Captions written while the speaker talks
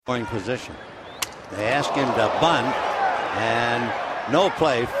Scoring position. They ask him to bunt, and no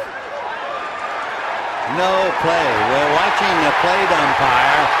play. No play. We're watching the plate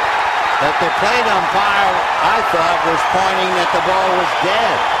umpire, but the plate umpire, I thought, was pointing that the ball was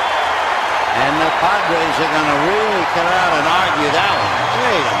dead. And the Padres are going to really come out and argue that one.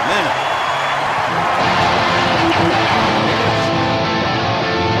 Wait a minute.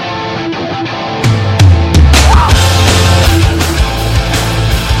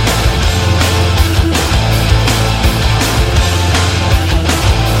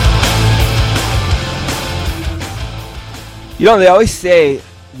 You know, they always say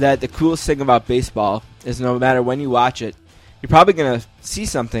that the coolest thing about baseball is no matter when you watch it, you're probably going to see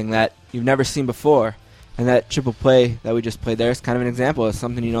something that you've never seen before. And that triple play that we just played there is kind of an example of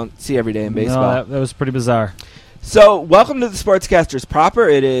something you don't see every day in baseball. No, that was pretty bizarre. So, welcome to the Sportscasters Proper.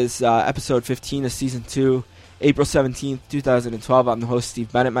 It is episode 15 of Season 2, April 17th, 2012. I'm the host,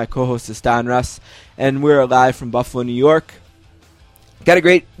 Steve Bennett. My co-host is Don Russ. And we're live from Buffalo, New York. Got a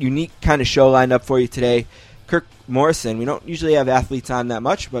great, unique kind of show lined up for you today. Kirk Morrison. We don't usually have athletes on that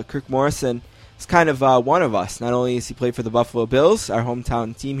much, but Kirk Morrison is kind of one of us. Not only does he play for the Buffalo Bills, our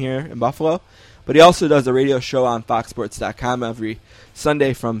hometown team here in Buffalo, but he also does a radio show on foxsports.com every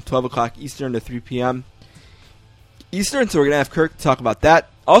Sunday from 12 o'clock Eastern to 3 p.m. Eastern, so we're going to have Kirk talk about that.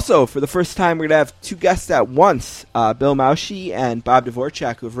 Also, for the first time, we're going to have two guests at once, Bill Mauschy and Bob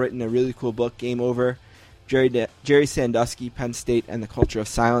Dvorak, who have written a really cool book, Game Over. Jerry Sandusky, Penn State, and the Culture of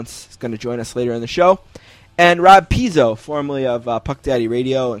Silence is going to join us later in the show. And Rob Pizzo, formerly of Puck Daddy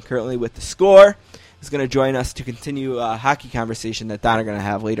Radio and currently with The Score, is going to join us to continue a hockey conversation that Don and I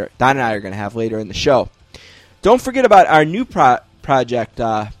are going to have later in the show. Don't forget about our new project,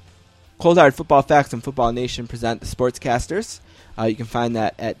 Cold Hard Football Facts and Football Nation present the Sportscasters. You can find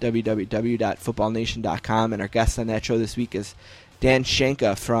that at www.footballnation.com. And our guest on that show this week is Dan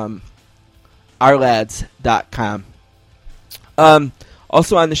Shanka from ourlads.com.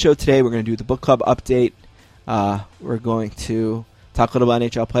 Also on the show today, we're going to do the book club update. We're going to talk a little about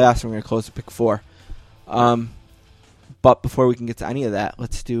NHL playoffs, and we're going to close with Pick 4. But before we can get to any of that,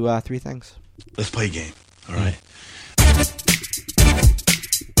 let's do three things. Let's play a game. All right.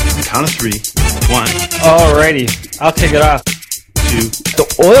 Count of three. 1. Alrighty. I'll kick it off. 2. The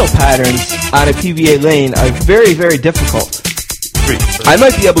oil patterns on a PBA lane are very, very difficult. 3. I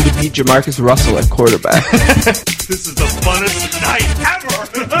might be able to beat Jamarcus Russell at quarterback. This is the funnest night ever!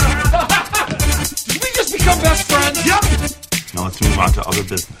 Did we just become best friends? Yep! Now let's move on to other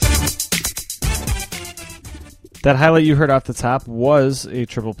business. That highlight you heard off the top was a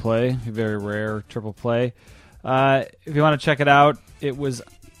triple play, a very rare triple play. If you want to check it out, it was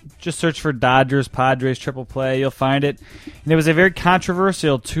just search for Dodgers Padres triple play. You'll find it. And it was a very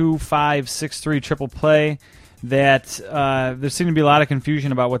controversial 2-5-6-3 triple play that there seemed to be a lot of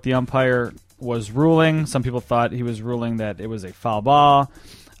confusion about what the umpire was ruling. Some people thought he was ruling that it was a foul ball.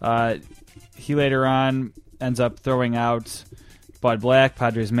 He later on ends up throwing out Bud Black,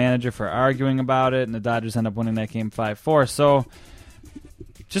 Padres manager, for arguing about it, and the Dodgers end up winning that game 5-4. So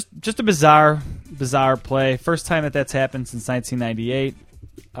just a bizarre play. First time that's happened since 1998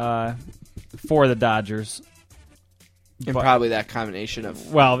 for the Dodgers. And probably that combination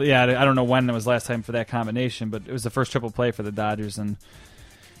of... Well, yeah, I don't know when it was last time for that combination, but it was the first triple play for the Dodgers in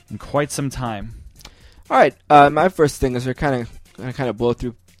quite some time. All right, my first thing is we're kind of blow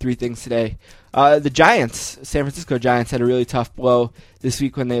through three things today. The Giants, San Francisco Giants, had a really tough blow this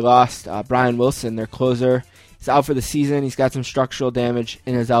week when they lost Brian Wilson, their closer. He's out for the season. He's got some structural damage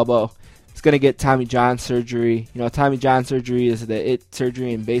in his elbow. He's going to get Tommy John surgery. You know, Tommy John surgery is the it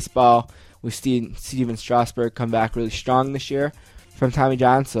surgery in baseball. We've seen Steven Strasburg come back really strong this year from Tommy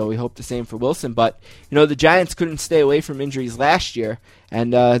John, so we hope the same for Wilson. But, you know, the Giants couldn't stay away from injuries last year,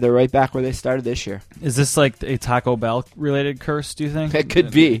 and they're right back where they started this year. Is this like a Taco Bell-related curse, do you think? It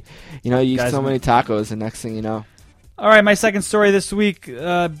could be. You know, you eat so many tacos, and next thing you know. All right, my second story this week,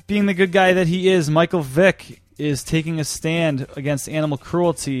 being the good guy that he is, Michael Vick is taking a stand against animal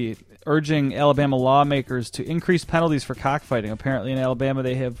cruelty, urging Alabama lawmakers to increase penalties for cockfighting. Apparently in Alabama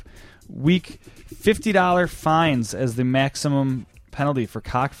they have week $50 fines as the maximum penalty for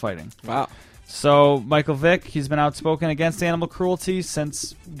cockfighting. Wow. So Michael Vick, he's been outspoken against animal cruelty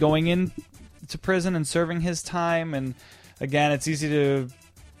since going into prison and serving his time. And again, it's easy to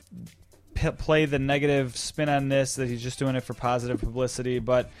play the negative spin on this, that he's just doing it for positive publicity.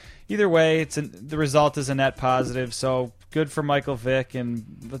 But either way, the result is a net positive. So good for Michael Vick, and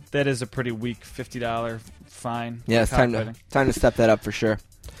that is a pretty weak $50 fine. Yeah, it's time to step that up for sure.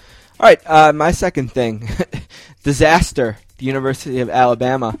 All right, my second thing, disaster. The University of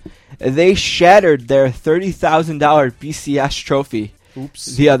Alabama, they shattered their $30,000 BCS trophy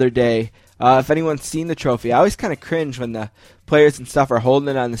the other day. If anyone's seen the trophy, I always kind of cringe when the players and stuff are holding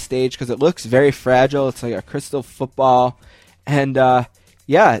it on the stage because it looks very fragile. It's like a crystal football. And,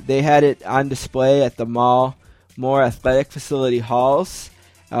 they had it on display at the Moore Athletic Facility Halls.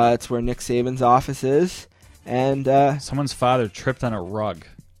 It's where Nick Saban's office is. And someone's father tripped on a rug.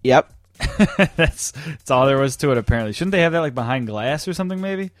 Yep. That's all there was to it, apparently. Shouldn't they have that like behind glass or something,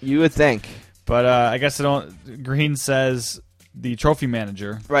 maybe? You would think. But I guess Green says, the trophy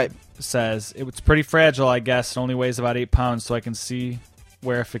manager says, it's pretty fragile, I guess. It only weighs about 8 pounds, so I can see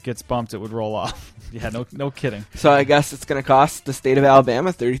where if it gets bumped, it would roll off. Yeah, no kidding. So I guess it's going to cost the state of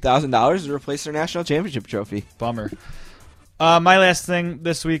Alabama $30,000 to replace their national championship trophy. Bummer. My last thing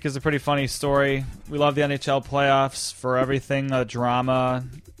this week is a pretty funny story. We love the NHL playoffs for everything, the drama,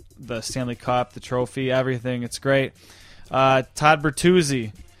 the Stanley Cup, the trophy, everything. It's great. Todd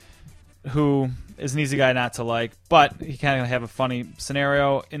Bertuzzi, who is an easy guy not to like, but he kind of have a funny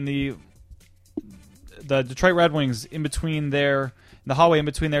scenario in the Detroit Red Wings in the hallway in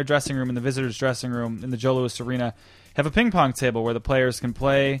between their dressing room and the visitors' dressing room in the Joe Louis Arena have a ping pong table where the players can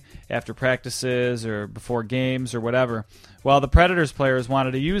play after practices or before games or whatever. Well, the Predators players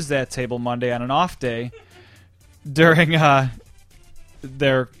wanted to use that table Monday on an off day during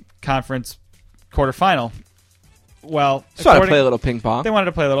their conference quarterfinal. Well, just wanted to play a little ping pong. They wanted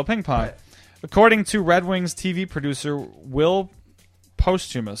to play a little ping pong. Right. According to Red Wings TV producer Will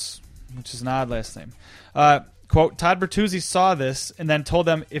Posthumus, which is an odd last name, quote, Todd Bertuzzi saw this and then told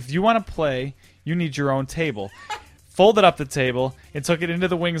them, if you want to play, you need your own table. Folded up the table and took it into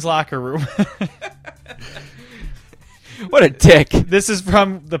the Wings locker room. What a dick. This is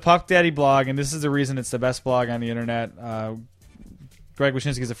from the Puck Daddy blog, and this is the reason it's the best blog on the internet. Greg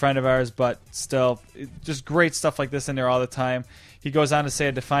Wyshynski is a friend of ours, but still, just great stuff like this in there all the time. He goes on to say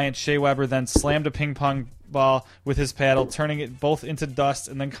a defiant Shea Weber then slammed a ping pong ball with his paddle, turning it both into dust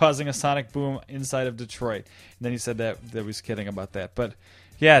and then causing a sonic boom inside of Detroit. And then he said that he was kidding about that. But,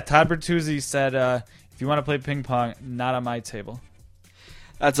 yeah, Todd Bertuzzi said, if you want to play ping pong, not on my table.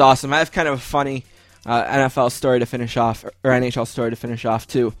 That's awesome. I have kind of a funny NFL story to finish off, or NHL story to finish off,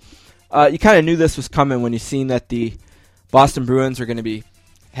 too. You kind of knew this was coming when you seen that the Boston Bruins were going to be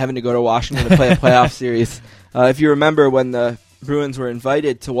having to go to Washington to play a playoff series. If you remember when the Bruins were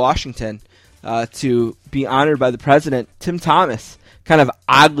invited to Washington to be honored by the president, Tim Thomas kind of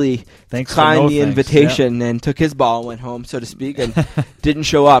oddly declined the invitation and took his ball and went home, so to speak, and didn't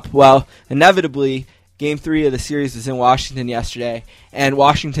show up. Well, inevitably, Game 3 of the series was in Washington yesterday, and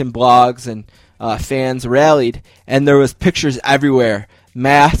Washington blogs and fans rallied, and there was pictures everywhere,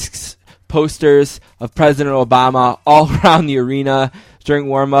 masks, posters of President Obama all around the arena during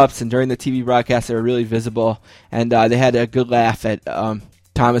warm-ups and during the TV broadcast. They were really visible, and they had a good laugh at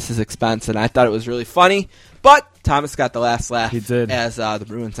Thomas's expense, and I thought it was really funny. But Thomas got the last laugh. He did. As the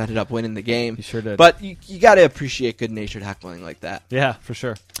Bruins ended up winning the game. He sure did. But you got to appreciate good-natured heckling like that. Yeah, for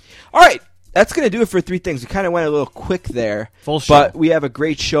sure. All right. That's going to do it for 3 things. We kind of went a little quick there. Full show. But we have a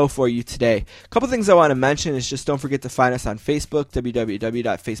great show for you today. A couple things I want to mention is just don't forget to find us on Facebook,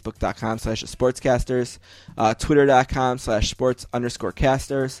 www.facebook.com/thesportscasters,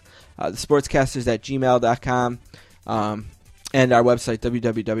 twitter.com/sports_casters, thesportscasters@gmail.com, and our website,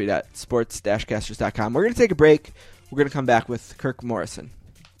 www.sports-casters.com. We're going to take a break. We're going to come back with Kirk Morrison.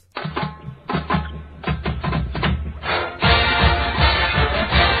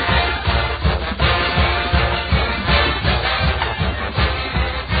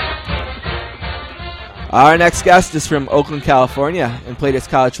 Our next guest is from Oakland, California, and played his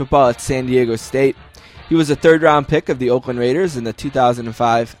college football at San Diego State. He was a third-round pick of the Oakland Raiders in the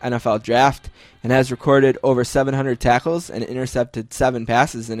 2005 NFL Draft and has recorded over 700 tackles and intercepted 7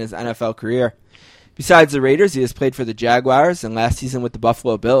 passes in his NFL career. Besides the Raiders, he has played for the Jaguars and last season with the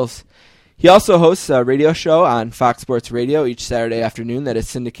Buffalo Bills. He also hosts a radio show on Fox Sports Radio each Saturday afternoon that is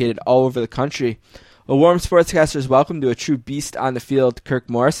syndicated all over the country. A warm sportscaster's welcome to a true beast on the field, Kirk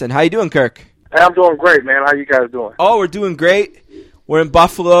Morrison. How you doing, Kirk? Hey, I'm doing great, man. How you guys doing? Oh, we're doing great. We're in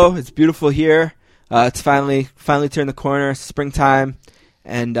Buffalo. It's beautiful here. It's finally turned the corner, springtime,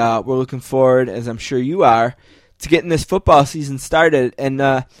 and we're looking forward, as I'm sure you are, to getting this football season started. And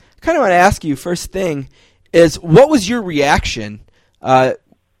I kind of want to ask you, first thing, is what was your reaction?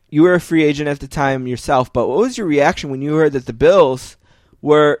 You were a free agent at the time yourself, but what was your reaction when you heard that the Bills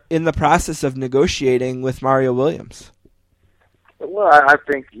were in the process of negotiating with Mario Williams? Well, I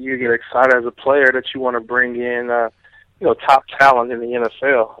think you get excited as a player that you want to bring in, top talent in the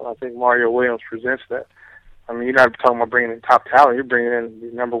NFL. I think Mario Williams presents that. I mean, you're not talking about bringing in top talent. You're bringing in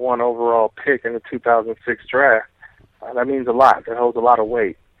the number 1 overall pick in the 2006 draft. That means a lot. That holds a lot of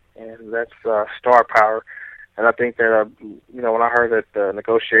weight, and that's star power. And I think that, when I heard that the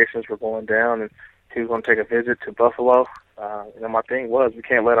negotiations were going down and he was going to take a visit to Buffalo, my thing was we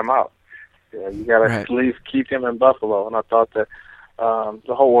can't let him out. You got to at least keep him in Buffalo. And I thought that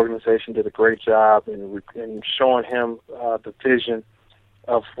the whole organization did a great job in showing him the vision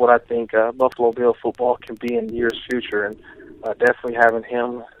of what I think Buffalo Bill football can be in years future. And definitely having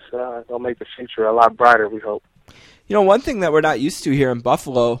him will make the future a lot brighter, we hope. One thing that we're not used to here in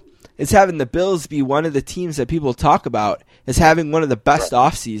Buffalo is having the Bills be one of the teams that people talk about as having one of the best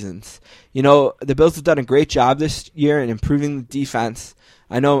off seasons. The Bills have done a great job this year in improving the defense.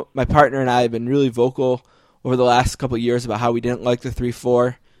 I know my partner and I have been really vocal over the last couple of years about how we didn't like the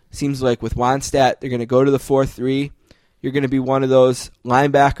 3-4. Seems like with Wannstedt, they're going to go to the 4-3. You're going to be one of those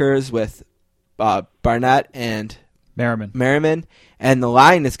linebackers with Barnett and Merriman. And the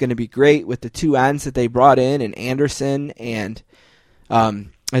line is going to be great with the two ends that they brought in, and Anderson and,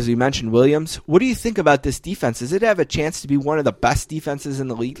 as we mentioned, Williams. What do you think about this defense? Does it have a chance to be one of the best defenses in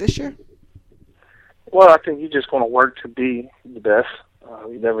the league this year? Well, I think you're just going to work to be the best.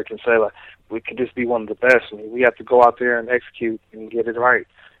 You never can say, we can just be one of the best. I mean, we have to go out there and execute and get it right.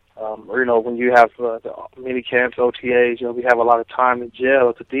 When you have the mini camps, OTAs, we have a lot of time to gel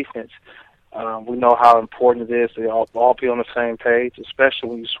with the defense. We know how important it is to all be on the same page, especially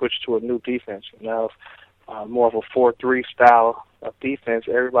when you switch to a new defense. Now, more of a 4-3 style of defense,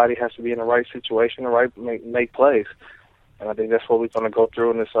 everybody has to be in the right situation to make plays. And I think that's what we're going to go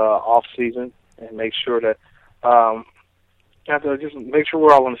through in this off season and make sure that just make sure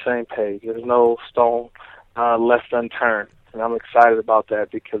we're all on the same page. There's no stone left unturned, and I'm excited about that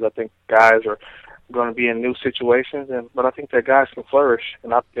because I think guys are going to be in new situations, but I think that guys can flourish.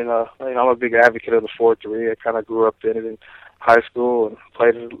 And I've been I'm a big advocate of the 4-3. I kind of grew up in it in high school and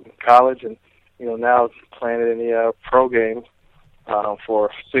played it in college, and now playing it in the pro game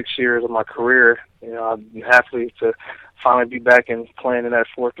for 6 years of my career. I'm happy to finally be back and playing in that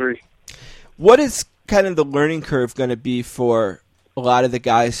 4-3. What is kind of the learning curve going to be for a lot of the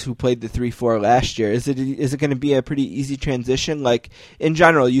guys who played the 3-4 last year? Is it going to be a pretty easy transition? Like, in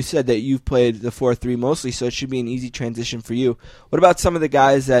general, you said that you've played the 4-3 mostly, so it should be an easy transition for you. What about some of the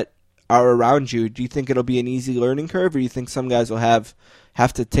guys that are around you? Do you think it'll be an easy learning curve, or do you think some guys will have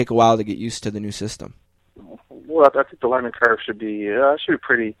to take a while to get used to the new system? Well, I think the learning curve should be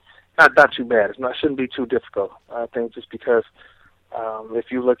pretty not too bad. It shouldn't be too difficult. I think just because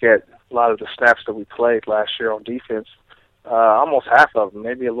if you look at a lot of the snaps that we played last year on defense, almost half of them,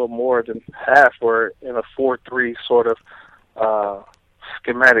 maybe a little more than half, were in a 4-3 sort of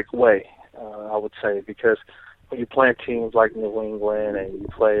schematic way, I would say, because when you play teams like New England and you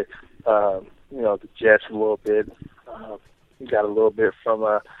play, the Jets a little bit, you got a little bit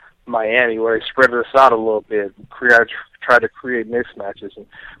from Miami where they spread us out a little bit, try to create mismatches. And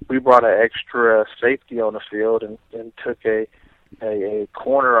we brought an extra safety on the field and took a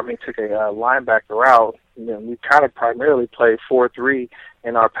linebacker out. And then we kind of primarily play 4-3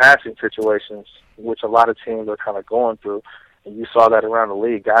 in our passing situations, which a lot of teams are kind of going through. And you saw that around the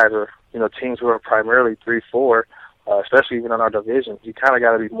league. Guys are, teams who are primarily 3-4, especially even in our division, you kind of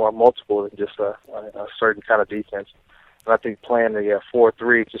got to be more multiple than just a certain kind of defense. And I think playing the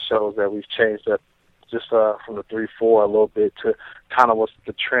 4-3 just shows that we've changed up just from the 3-4 a little bit to kind of what's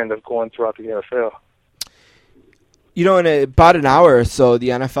the trend of going throughout the NFL. In about an hour or so, the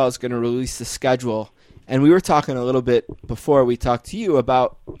NFL is going to release the schedule. And we were talking a little bit before we talked to you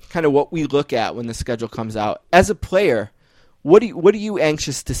about kind of what we look at when the schedule comes out. As a player, what are you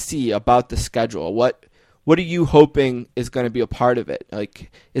anxious to see about the schedule? What are you hoping is going to be a part of it?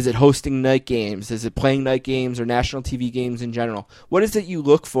 Like, is it hosting night games? Is it playing night games or national TV games in general? What is it you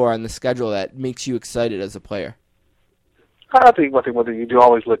look for on the schedule that makes you excited as a player? I think what you do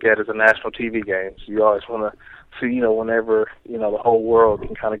always look at is the national TV games. You always want to see, whenever, the whole world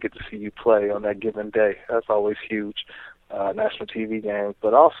can kind of get to see you play on that given day. That's always huge, national TV games.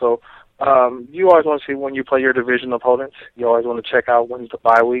 But also, you always want to see when you play your division opponents. You always want to check out when's the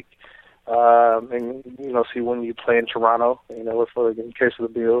bye week. And, see when you play in Toronto, in case of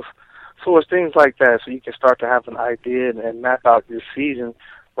the Bills. So it's things like that, so you can start to have an idea and map out your season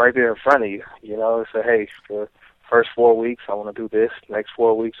right there in front of you. Say, hey, for the first 4 weeks, I want to do this. Next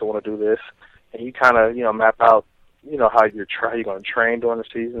 4 weeks, I want to do this. And you kind of, map out, how you're going to train during the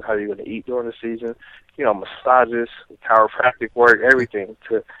season, how you're going to eat during the season, massages, chiropractic work, everything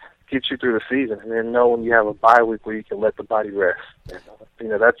to get you through the season. And then know when you have a bye week where you can let the body rest. And,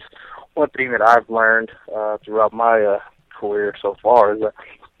 that's one thing that I've learned throughout my career so far is that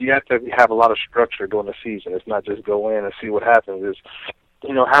you have to have a lot of structure during the season. It's not just go in and see what happens. It's,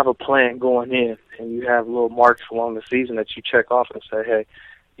 have a plan going in, and you have little marks along the season that you check off and say, hey,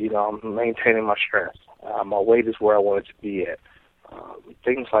 I'm maintaining my strength. My weight is where I want it to be at.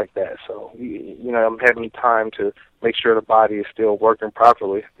 Things like that. So, I'm having time to make sure the body is still working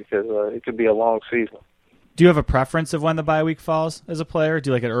properly because it could be a long season. Do you have a preference of when the bye week falls as a player? Do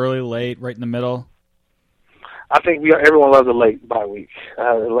you like it early, late, right in the middle? I think everyone loves a late bye week.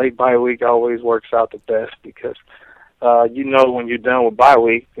 The late bye week always works out the best because when you're done with bye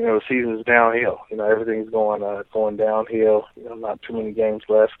week, the season's downhill. Everything's going downhill. Not too many games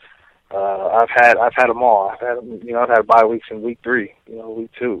left. I've had them all. I've had bye weeks in week 3,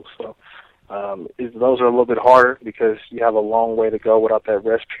 week 2. So those are a little bit harder because you have a long way to go without that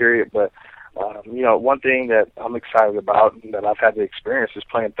rest period. But one thing that I'm excited about and that I've had the experience is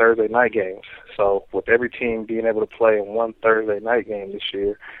playing Thursday night games. So with every team being able to play in one Thursday night game this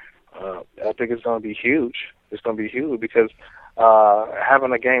year, I think it's going to be huge. It's going to be huge because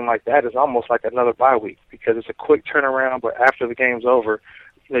having a game like that is almost like another bye week because it's a quick turnaround, but after the game's over,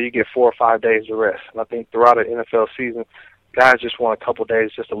 you get 4 or 5 days to rest. And I think throughout an NFL season, guys just want a couple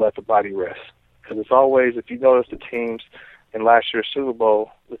days just to let the body rest. Because it's always, if you notice the teams in last year's Super Bowl,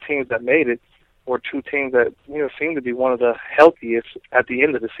 the teams that made it were 2 teams that, seemed to be one of the healthiest at the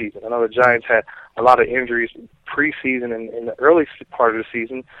end of the season. I know the Giants had a lot of injuries preseason and in the early part of the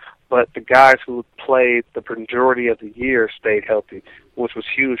season, but the guys who played the majority of the year stayed healthy, which was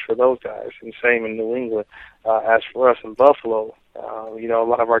huge for those guys. And same in New England. As for us in Buffalo, a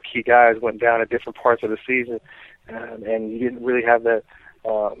lot of our key guys went down at different parts of the season, and you didn't really have that,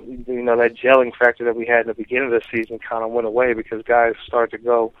 that gelling factor that we had in the beginning of the season kind of went away because guys started to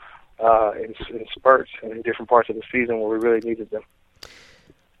go in spurts and in different parts of the season where we really needed them.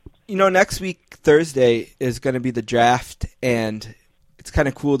 Next week, Thursday, is going to be the draft, and it's kind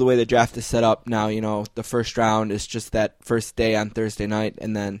of cool the way the draft is set up now. The first round is just that first day on Thursday night,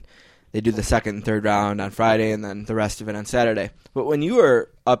 and then they do the second and third round on Friday, and then the rest of it on Saturday. But when you were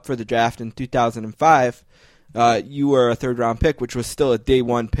up for the draft in 2005, you were a third-round pick, which was still a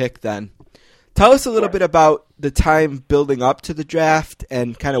day-one pick then. Tell us a little bit about the time building up to the draft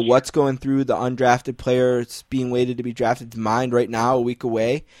and kind of what's going through the undrafted players being waited to be drafted's mind right now, a week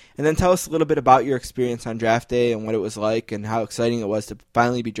away. And then tell us a little bit about your experience on draft day and what it was like and how exciting it was to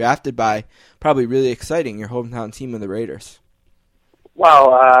finally be drafted by, probably really exciting, your hometown team of the Raiders.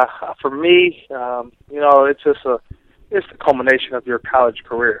 Well, for me, it's the culmination of your college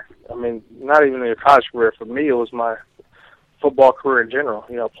career. I mean, not even your college career. For me, it was my football career in general.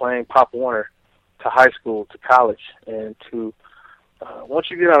 Playing Pop Warner to high school to college, and to once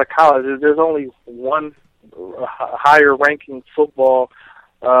you get out of college, there's only one higher-ranking football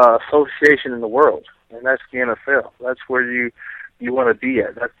association in the world, and that's the NFL. That's where you want to be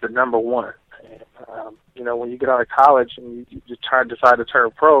at. That's the number one. When you get out of college and you decide to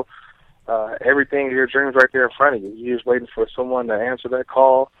turn pro, everything, your dreams right there in front of you. You're just waiting for someone to answer that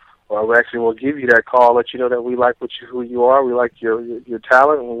call, or actually will give you that call, let you know that we like who you are, we like your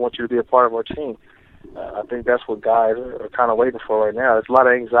talent, and we want you to be a part of our team. I think that's what guys are kind of waiting for right now. It's a lot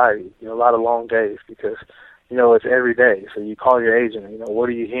of anxiety, a lot of long days because, it's every day. So you call your agent, what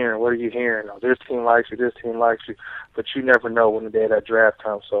are you hearing? What are you hearing? Oh, this team likes you, this team likes you, but you never know when the day of that draft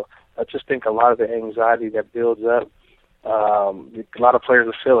comes. So I just think a lot of the anxiety that builds up, a lot of players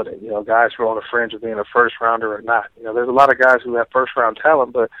are feeling it. Guys who are on the fringe of being a first rounder or not. There's a lot of guys who have first round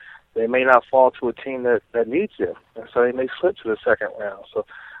talent, but they may not fall to a team that needs them, and so they may slip to the second round. So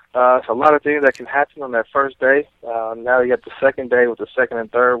it's a lot of things that can happen on that first day. Now you got the second day with the second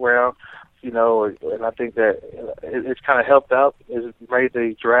and third round, and I think that it's kind of helped out. It's made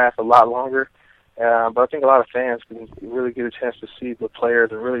the draft a lot longer. But I think a lot of fans can really get a chance to see the players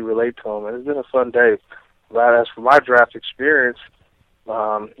and really relate to them. And it's been a fun day. But as for my draft experience,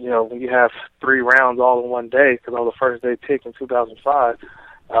 when you have 3 rounds all in one day, because I was the first day pick in 2005,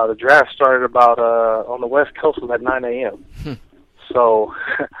 the draft started about, on the West Coast, it was at 9 a.m. So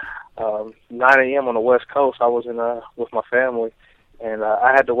 9 a.m. on the West Coast, I was with my family, and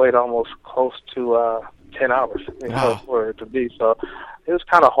I had to wait almost close to 10 hours for it to be. So it was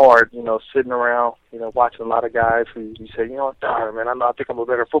kind of hard, sitting around, watching a lot of guys who you say, darn, man, I think I'm a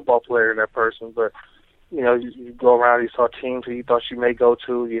better football player than that person. But, you go around, you saw teams who you thought you may go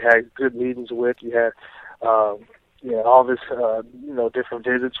to, you had good meetings with, you had, all this, different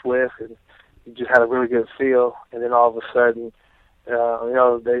visits with, and you just had a really good feel. And then all of a sudden,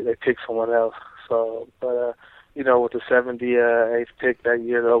 they pick someone else. So, but, with the 78th pick that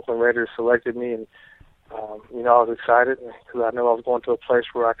year, the Oakland Raiders selected me, and I was excited because I knew I was going to a place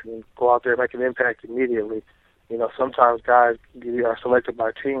where I can go out there and make an impact immediately. Sometimes guys are selected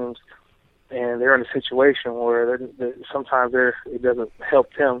by teams, and they're in a situation where sometimes it doesn't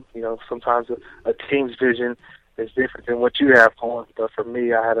help them. Sometimes a team's vision is different than what you have going. But for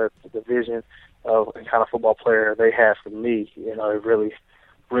me, I had the vision, of the kind of football player they had for me. You know, it really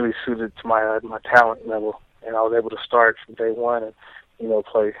suited to my talent level, and I was able to start from day one and, you know,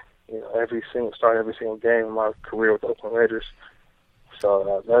 play, you know, every single game in my career with the Oakland Raiders.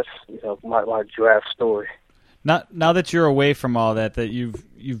 So that's, you know, my draft story. Now that you're away from all that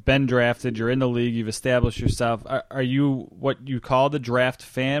you've been drafted, you're in the league, you've established yourself. Are you what you call the draft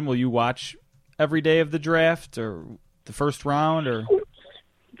fan? Will you watch every day of the draft or the first round, or?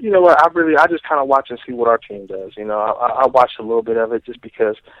 You know what? I just kind of watch and see what our team does. You know, I watch a little bit of it just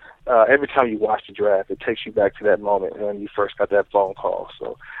because every time you watch the draft, it takes you back to that moment when you first got that phone call.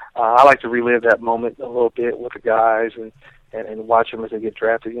 So I like to relive that moment a little bit with the guys and watch them as they get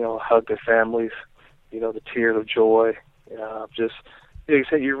drafted. You know, hug their families. You know, the tears of joy. Just, like you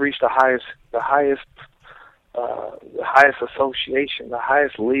said, you reach the highest association, the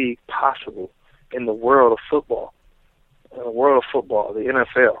highest league possible in the world of football. In the world of football, the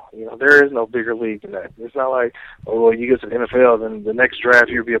NFL. You know, there is no bigger league than that. It's not like, oh, well, you get to the NFL, then the next draft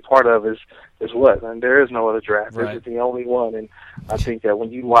you'll be a part of is what? And there is no other draft. Right. This is the only one. And I think that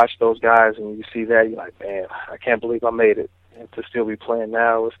when you watch those guys and you see that, you're like, man, I can't believe I made it. And to still be playing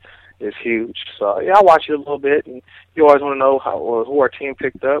now is huge. So, yeah, I watch it a little bit. And you always want to know who our team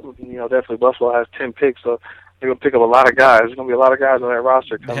picked up. You know, definitely Buffalo has 10 picks, so they're going to pick up a lot of guys. There's going to be a lot of guys on that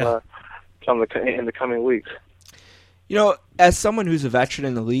roster in the coming weeks. You know, as someone who's a veteran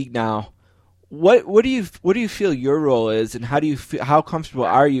in the league now, what do you feel your role is, and how comfortable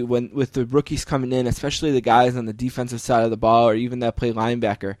are you with the rookies coming in, especially the guys on the defensive side of the ball or even that play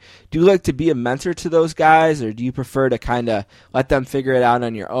linebacker? Do you like to be a mentor to those guys, or do you prefer to kind of let them figure it out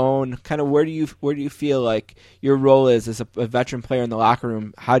on your own? Kind of where do you feel like your role is as a veteran player in the locker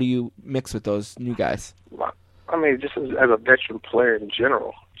room? How do you mix with those new guys? I mean, just as a veteran player in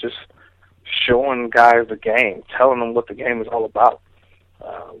general, just showing guys the game, telling them what the game is all about,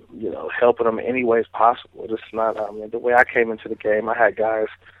 you know, helping them any ways possible. It's not, the way I came into the game, I had guys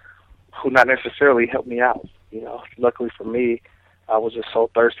who not necessarily helped me out. You know, luckily for me, I was just so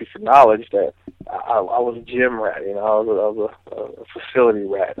thirsty for knowledge that I was a gym rat. You know, I was a facility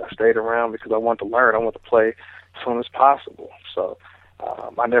rat. I stayed around because I wanted to learn. I wanted to play as soon as possible. So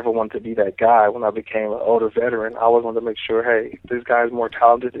I never wanted to be that guy. When I became an older veteran, I always wanted to make sure, hey, this guy's more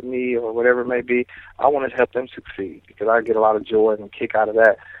talented than me or whatever it may be. I wanted to help them succeed because I get a lot of joy and kick out of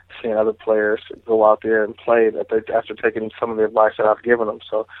that, seeing other players go out there and play after taking some of the advice that I've given them.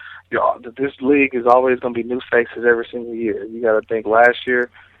 So, you know, this league is always going to be new faces every single year. You got to think last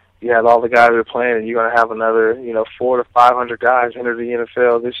year you had all the guys that are playing, and you're going to have another, 400 to 500 guys enter the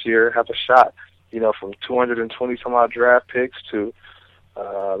NFL this year, have a shot, from 220 some odd draft picks to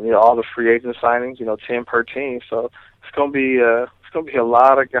all the free agent signings, 10 per team. So it's going to be a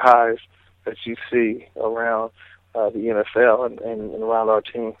lot of guys that you see around the NFL and around our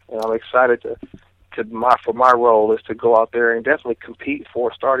team. And I'm excited for my role is to go out there and definitely compete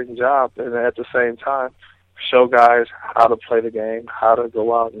for a starting job, and at the same time show guys how to play the game, how to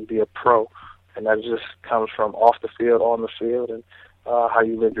go out and be a pro. And that just comes from off the field, on the field, and how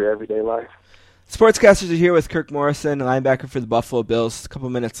you live your everyday life. Sportscasters are here with Kirk Morrison, linebacker for the Buffalo Bills. A couple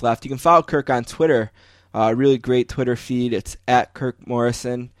minutes left. You can follow Kirk on Twitter. Really great Twitter feed. It's at Kirk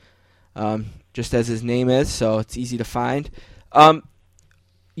Morrison, just as his name is, so it's easy to find.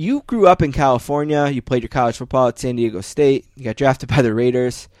 You grew up in California. You played your college football at San Diego State. You got drafted by the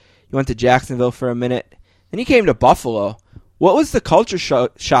Raiders. You went to Jacksonville for a minute. Then you came to Buffalo. What was the culture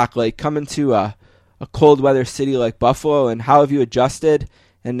shock like coming to a cold weather city like Buffalo, and how have you adjusted?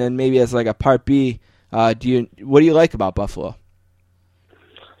 And then maybe as like a part B, what do you like about Buffalo?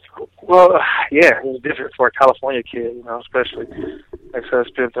 Well, yeah, it was different for a California kid, especially. Like I said, I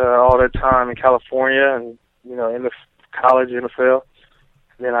spent all that time in California and, in the college NFL.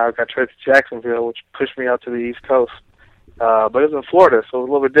 And then I got traded to Jacksonville, which pushed me out to the East Coast. But it was in Florida, so it was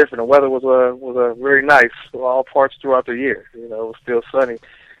a little bit different. The weather was very nice all parts throughout the year. It was still sunny.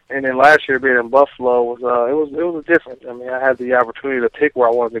 And then last year being in Buffalo was different. I mean, I had the opportunity to pick where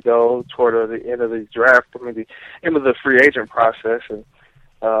I wanted to go toward the end of the draft, the end of the free agent process, and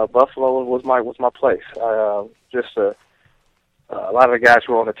Buffalo was my place. A lot of the guys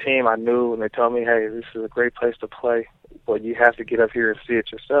who were on the team I knew, and they told me, hey, this is a great place to play, but you have to get up here and see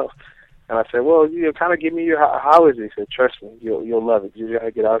it yourself. And I said, well, kind of give me how is it? He said, trust me, you'll love it. You got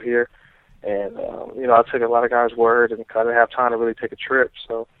to get out here. And, I took a lot of guys' word and kind of have time to really take a trip.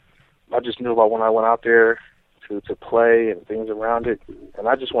 So I just knew about when I went out there to play and things around it. And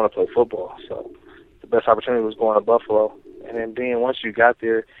I just want to play football. So the best opportunity was going to Buffalo. And then once you got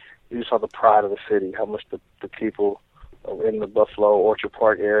there, you saw the pride of the city, how much the people in the Buffalo Orchard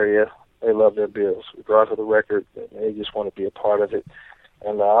Park area, they love their Bills. Regardless of the record, they just want to be a part of it.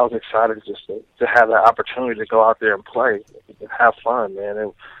 And I was excited just to have that opportunity to go out there and play and have fun, man.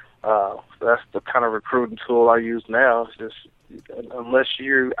 And that's the kind of recruiting tool I use now. It's just unless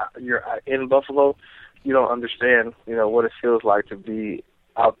you're in Buffalo, you don't understand, what it feels like to be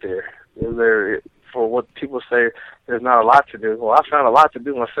out there. For what people say, there's not a lot to do. Well, I found a lot to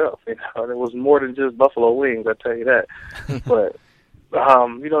do myself. And it was more than just buffalo wings, I tell you that. But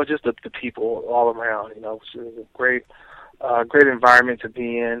just the people all around. It was a great environment to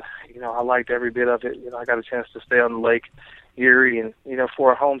be in. I liked every bit of it. I got a chance to stay on the Lake Erie, and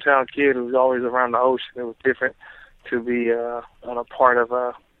for a hometown kid who's always around the ocean, it was different to be on a part of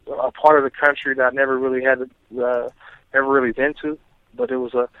the country that I never really been to. But it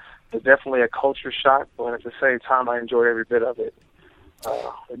was definitely a culture shock. But at the same time, I enjoyed every bit of it.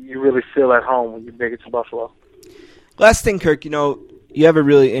 You really feel at home when you make it to Buffalo. Last thing, Kirk, you have a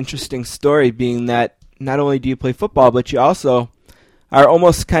really interesting story, being that not only do you play football, but you also are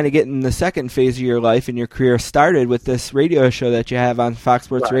almost kind of getting the second phase of your life and your career started with this radio show that you have on Fox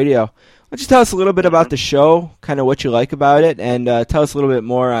Sports Radio. Why don't you tell us a little bit about the show, kind of what you like about it, and tell us a little bit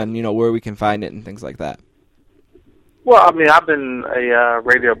more on, where we can find it and things like that. Well, I've been a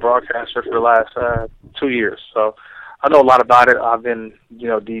radio broadcaster for the last 2 years, so I know a lot about it. I've been,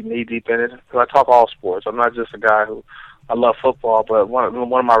 knee deep in it, because I talk all sports. I'm not just a guy who, I love football, but one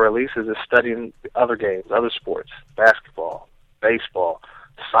of my releases is studying other games, other sports, basketball, baseball,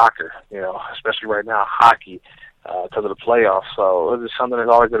 soccer, especially right now, hockey, because of the playoffs. So it is something that's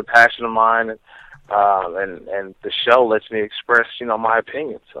always been a passion of mine, and the show lets me express, my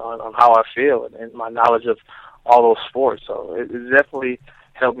opinions on how I feel and my knowledge of all those sports. So it definitely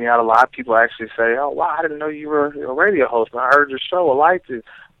helped me out a lot. People actually say, "Oh, wow, I didn't know you were a radio host, and I heard your show, I liked it,"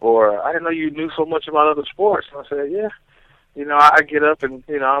 or "I didn't know you knew so much about other sports." And I said, "Yeah." I get up and,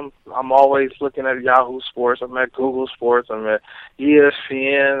 I'm always looking at Yahoo Sports. I'm at Google Sports. I'm at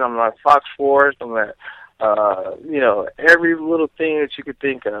ESPN. I'm at Fox Sports. I'm at, every little thing that you could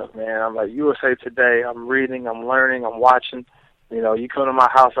think of, man. I'm at USA Today. I'm reading. I'm learning. I'm watching. You come to my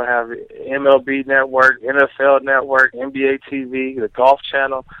house, I have MLB Network, NFL Network, NBA TV, the Golf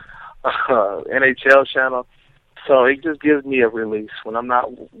Channel, NHL Channel. So it just gives me a release when I'm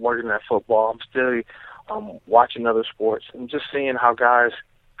not working at football. I'm still watching other sports and just seeing how guys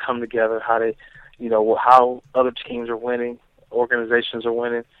come together, how they, how other teams are winning, organizations are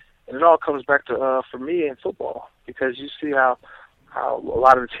winning, and it all comes back to for me in football, because you see how a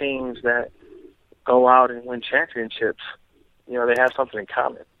lot of the teams that go out and win championships, they have something in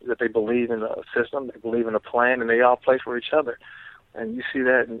common, that they believe in a system, they believe in a plan, and they all play for each other. And you see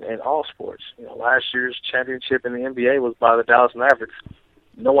that in all sports. Last year's championship in the NBA was by the Dallas Mavericks.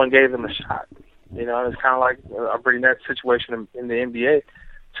 No one gave them a shot. It's kind of like I'm bringing that situation in the NBA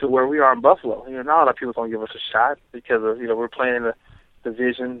to where we are in Buffalo. Not a lot of people don't give us a shot because of, we're playing in a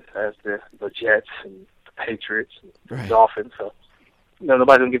division as the Jets and the Patriots and the Dolphins. So,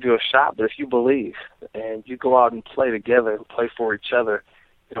 nobody's going to give you a shot. But if you believe and you go out and play together and play for each other,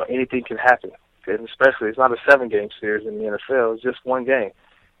 anything can happen. And especially, it's not a 7-game series in the NFL. It's just one game.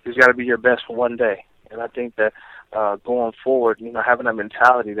 You just got to be your best for one day. And I think that going forward, having that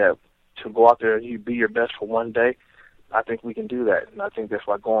mentality that to go out there and you be your best for one day, I think we can do that. And I think that's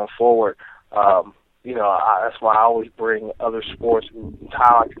why going forward, that's why I always bring other sports and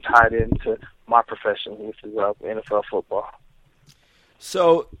how I can tie it into my profession, which is NFL football.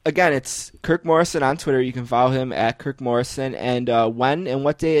 So, again, it's Kirk Morrison on Twitter. You can follow him at Kirk Morrison. And when and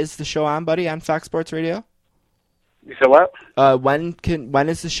what day is the show on, buddy, on Fox Sports Radio? You said what? When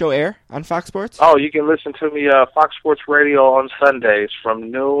is the show air on Fox Sports? Oh, you can listen to me Fox Sports Radio on Sundays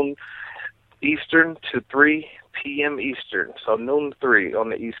from noon Eastern to 3 p.m. Eastern. So noon to 3 on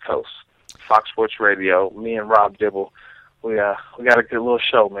the East Coast. Fox Sports Radio. Me and Rob Dibble. We got a good little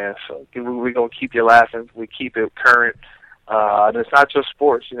show, man. So we're going to keep you laughing. We keep it current. And it's not just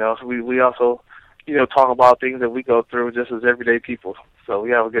sports, We also, talk about things that we go through just as everyday people. So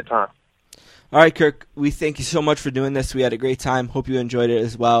we have a good time. All right, Kirk, we thank you so much for doing this. We had a great time. Hope you enjoyed it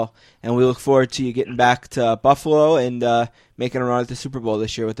as well. And we look forward to you getting back to Buffalo and making a run at the Super Bowl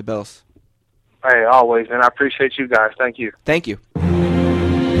this year with the Bills. Hey, always. And I appreciate you guys. Thank you. Thank you.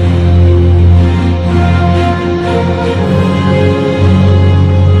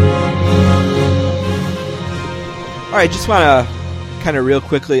 All right, just want to kind of real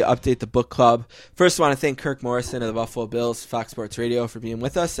quickly update the book club. First, I want to thank Kirk Morrison of the Buffalo Bills, Fox Sports Radio, for being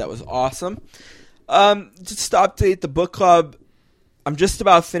with us. That was awesome. Just to update the book club, I'm just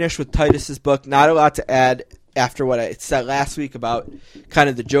about finished with Titus's book. Not a lot to add. after what I said last week about kind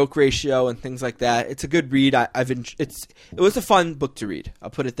of the joke ratio and things like that. It's a good read. It was a fun book to read. I'll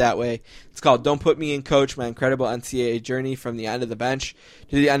put it that way. It's called "Don't Put Me in, Coach: My Incredible NCAA Journey from the End of the Bench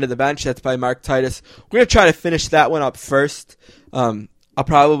to the End of the Bench." That's by Mark Titus. We're gonna try to finish that one up first. I'll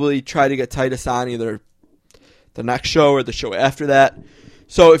probably try to get Titus on either the next show or the show after that.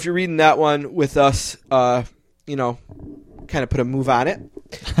 So if you're reading that one with us, kind of put a move on it.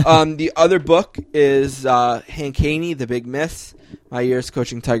 The other book is Hank Haney, The Big Miss, My Years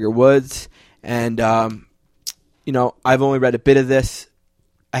Coaching Tiger Woods. And, I've only read a bit of this.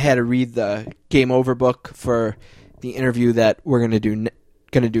 I had to read the Game Over book for the interview that we're going to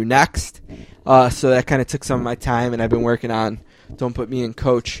do next. So that kind of took some of my time, and I've been working on Don't Put Me in,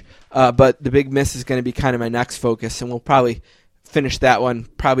 Coach. But The Big Miss is going to be kind of my next focus, and we'll probably finish that one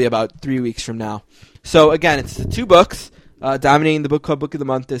probably about 3 weeks from now. So, again, it's the two books. Dominating the book club book of the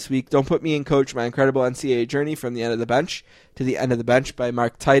month this week, Don't Put Me in, Coach: My Incredible NCAA Journey from the End of the Bench to the End of the Bench by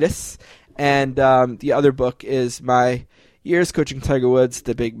Mark Titus. And the other book is My Years Coaching Tiger Woods,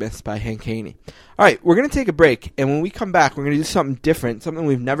 The Big Miss by Hank Haney. All right, we're going to take a break, and when we come back, we're going to do something different, something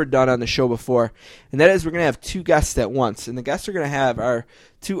we've never done on the show before, and that is we're going to have two guests at once. And the guests we're going to have are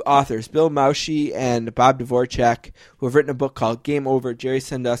two authors, Bill Mauschy and Bob Dvorak, who have written a book called Game Over, Jerry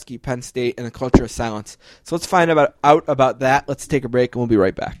Sandusky, Penn State, and the Culture of Silence. So let's find out about that. Let's take a break, and we'll be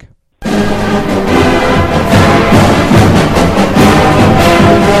right back.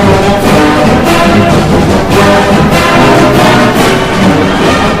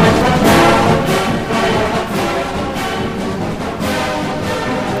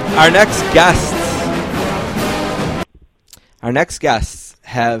 Our next guests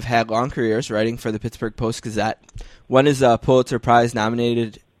have had long careers writing for the Pittsburgh Post-Gazette. One is a Pulitzer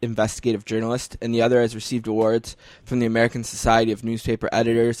Prize-nominated investigative journalist, and the other has received awards from the American Society of Newspaper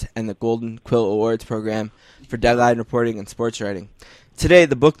Editors and the Golden Quill Awards program for deadline reporting and sports writing. Today,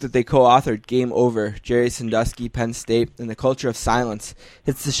 the book that they co-authored, Game Over, Jerry Sandusky, Penn State, and the Culture of Silence,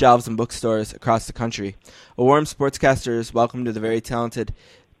 hits the shelves in bookstores across the country. A warm sportscasters welcome to the very talented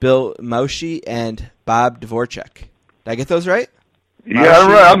Bill Mauschy and Bob Dvorak. Did I get those right? Yeah,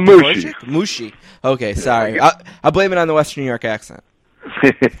 right. I'm Mushy. Mushy. Okay, sorry. I'll blame it on the Western New York accent.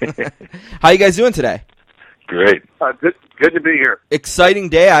 How you guys doing today? Great. Good to be here. Exciting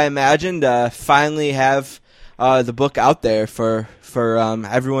day, I imagine, to finally have the book out there for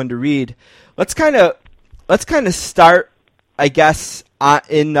everyone to read. Let's kind of start, I guess,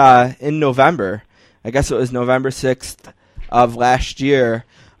 in November. I guess it was November 6th of last year.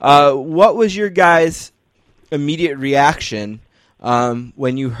 What was your guys' immediate reaction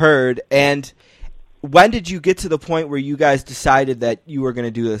when you heard, and when did you get to the point where you guys decided that you were going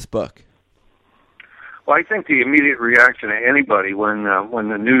to do this book? Well, I think the immediate reaction of anybody when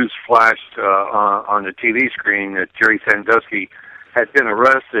the news flashed on the TV screen that Jerry Sandusky had been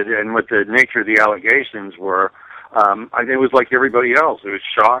arrested and what the nature of the allegations were, I think it was like everybody else. It was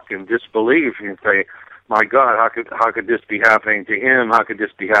shock and disbelief. You say, my God, how could this be happening to him? How could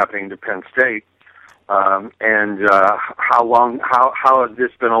this be happening to Penn State? And how has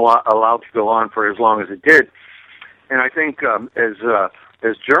this been allowed to go on for as long as it did? And I think as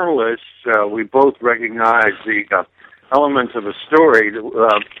journalists, we both recognize the elements of a story,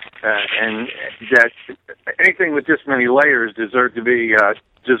 and that anything with this many layers deserve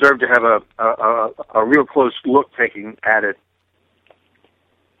to have a real close look taken at it.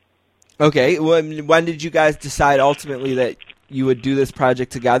 Okay, when did you guys decide ultimately that you would do this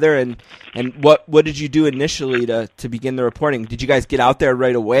project together, and what did you do initially to begin the reporting? Did you guys get out there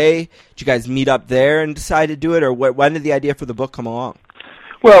right away? Did you guys meet up there and decide to do it, or when did the idea for the book come along?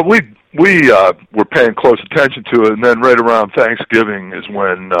 Well, we were paying close attention to it, and then right around Thanksgiving is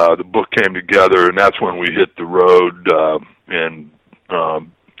when the book came together, and that's when we hit the road.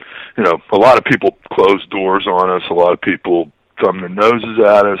 A lot of people closed doors on us. A lot of people thumbed their noses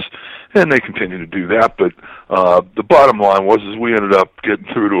at us, and they continue to do that. But the bottom line was we ended up getting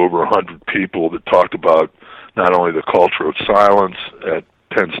through to over 100 people that talked about not only the culture of silence at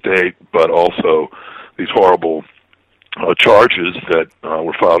Penn State, but also these horrible charges that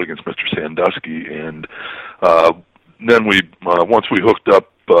were filed against Mr. Sandusky. And then once we hooked up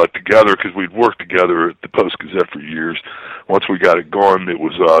together, because we'd worked together at the Post-Gazette for years, once we got it going, it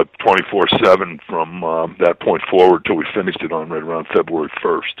was 24/7 from that point forward till we finished it on right around February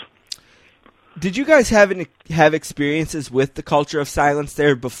 1st. Did you guys have experiences with the culture of silence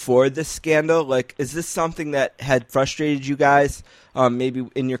there before this scandal? Like, is this something that had frustrated you guys, maybe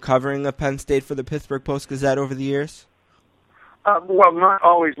in your covering of Penn State for the Pittsburgh Post-Gazette over the years? Well, not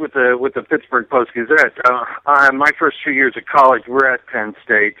always with the Pittsburgh Post-Gazette. My first 2 years of college were at Penn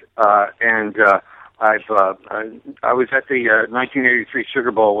State, and I was at the 1983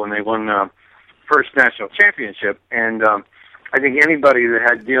 Sugar Bowl when they won first national championship, and I think anybody that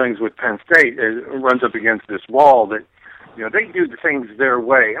had dealings with Penn State runs up against this wall that, they do the things their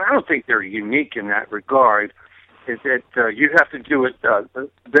way. And I don't think they're unique in that regard. Is that you have to do it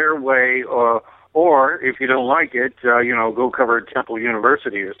their way, or if you don't like it, go cover at Temple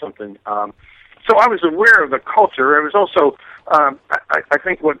University or something. So I was aware of the culture. I was also, I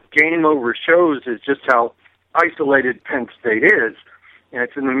think what Game Over shows is just how isolated Penn State is. And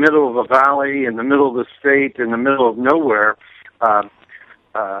it's in the middle of a valley, in the middle of the state, in the middle of nowhere.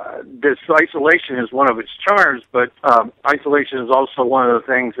 This isolation is one of its charms, but isolation is also one of the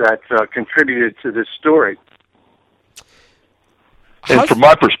things that contributed to this story. And from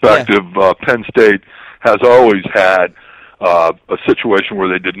my perspective, Penn State has always had a situation where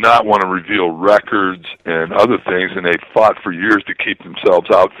they did not want to reveal records and other things, and they fought for years to keep themselves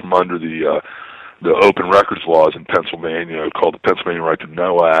out from under the open records laws in Pennsylvania, called the Pennsylvania Right to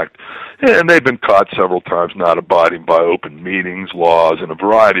Know Act. And they've been caught several times not abiding by open meetings laws and a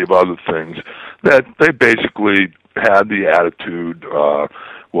variety of other things that they basically had the attitude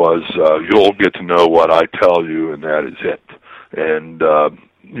was you'll get to know what I tell you, and that is it. And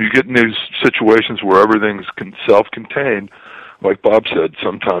you get in these situations where everything's self-contained. Like Bob said,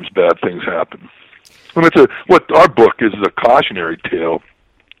 sometimes bad things happen. And what our book is a cautionary tale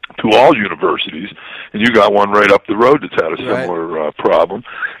to all universities, and you got one right up the road that's had a similar problem.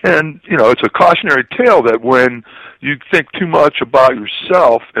 And, it's a cautionary tale that when you think too much about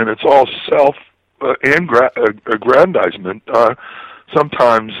yourself and it's all self-aggrandizement,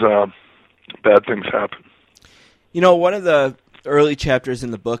 sometimes bad things happen. One of the early chapters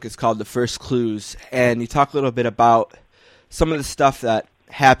in the book is called The First Clues, and you talk a little bit about some of the stuff that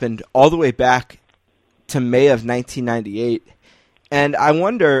happened all the way back to May of 1998. And I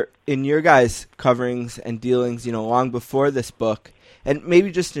wonder, in your guys' coverings and dealings, long before this book, and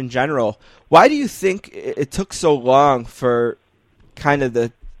maybe just in general, why do you think it took so long for kind of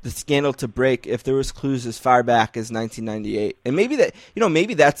the scandal to break if there was clues as far back as 1998? And maybe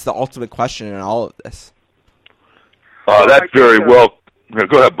that's the ultimate question in all of this. That's very well.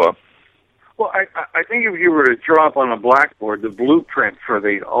 Go ahead, Bob. Well, I think if you were to draw up on a blackboard the blueprint for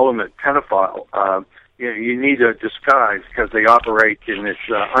the ultimate pedophile, you need a disguise because they operate in this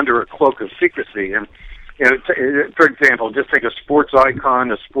under a cloak of secrecy. And for example, just take a sports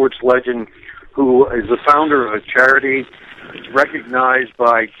icon, a sports legend, who is the founder of a charity recognized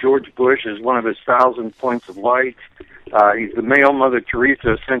by George Bush as one of his 1,000 points of light. He's the male Mother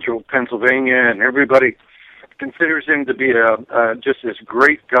Teresa of Central Pennsylvania, and everybody considers him to be just this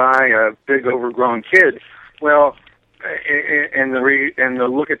great guy, a big overgrown kid. Well, and the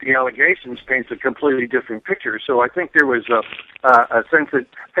look at the allegations paints a completely different picture. So I think there was a sense that,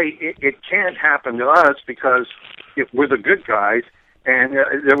 hey, it can't happen to us because if we're the good guys, and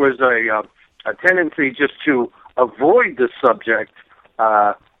there was a tendency just to avoid the subject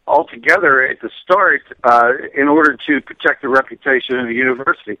altogether at the start in order to protect the reputation of the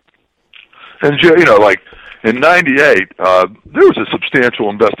university. And, like in 98, there was a substantial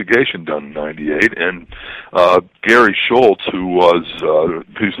investigation done in 98, and Gary Schultz, who's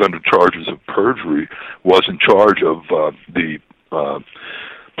under charges of perjury, was in charge of the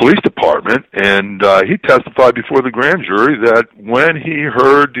police department, and he testified before the grand jury that when he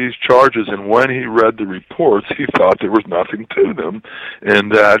heard these charges and when he read the reports, he thought there was nothing to them,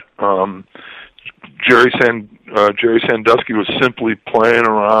 and that Jerry Sandusky was simply playing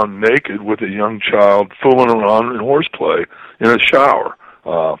around naked with a young child, fooling around in horseplay in a shower.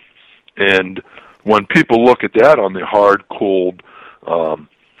 And when people look at that on the hard, cold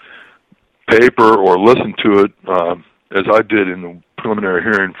paper or listen to it, as I did in the preliminary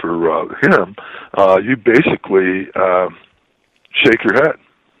hearing for him, you basically shake your head.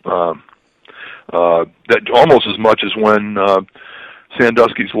 That almost as much as when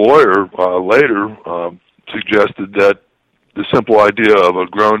Sandusky's lawyer later suggested that the simple idea of a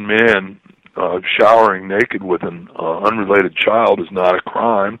grown man showering naked with an unrelated child is not a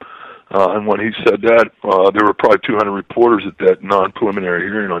crime. And when he said that, there were probably 200 reporters at that non-preliminary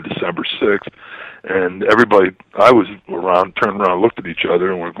hearing on December 6th, and everybody I was around turned around and looked at each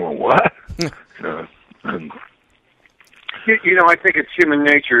other and were going, what? And I think it's human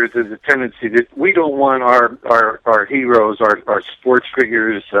nature. There's a tendency that we don't want our heroes, our sports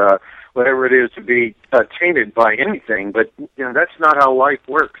figures, whatever it is, to be tainted by anything. But that's not how life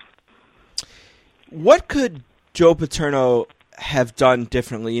works. What could Joe Paterno have done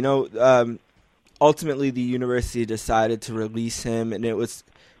differently? Ultimately the university decided to release him, and it was,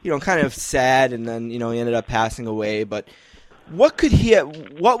 kind of sad. And then he ended up passing away. But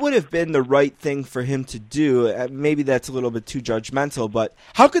What would have been the right thing for him to do? Maybe that's a little bit too judgmental, but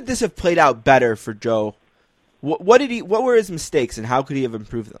how could this have played out better for Joe? What were his mistakes, and how could he have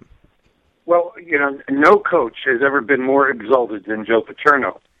improved them? Well, no coach has ever been more exalted than Joe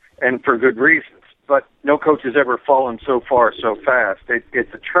Paterno, and for good reasons. But no coach has ever fallen so far so fast.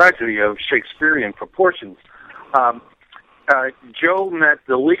 It's a tragedy of Shakespearean proportions. Joe met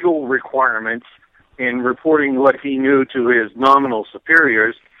the legal requirements in reporting what he knew to his nominal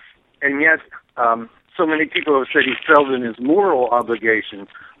superiors, and yet so many people have said he failed in his moral obligations.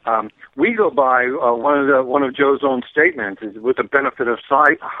 We go by one of Joe's own statements, is with the benefit of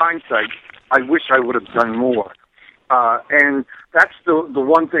hindsight, I wish I would have done more. And that's the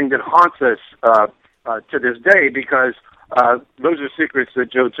one thing that haunts us to this day, because those are secrets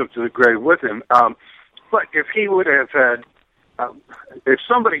that Joe took to the grave with him. But if he would have had, if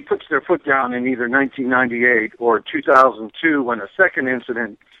somebody puts their foot down in either 1998 or 2002 when a second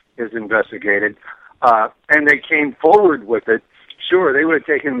incident is investigated, and they came forward with it, sure, they would have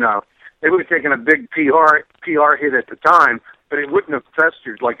taken a big PR hit at the time, but it wouldn't have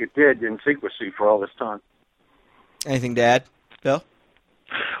festered like it did in secrecy for all this time. Anything to add, Bill?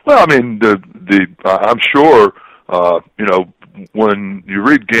 Well, I mean, I'm sure, when you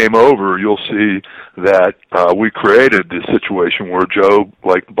read Game Over, you'll see that we created this situation where Joe,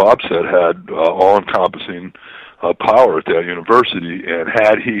 like Bob said, had all-encompassing power at that university, and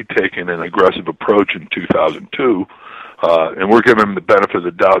had he taken an aggressive approach in 2002, and we're giving him the benefit of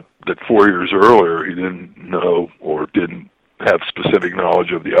the doubt that 4 years earlier he didn't know or didn't have specific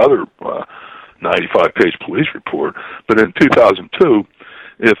knowledge of the other 95-page police report, but in 2002,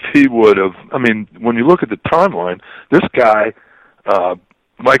 if he would have, I mean, when you look at the timeline, this guy,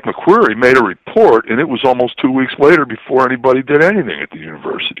 Mike McQuarrie, made a report, and it was almost 2 weeks later before anybody did anything at the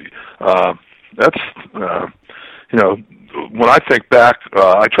university. That's, when I think back,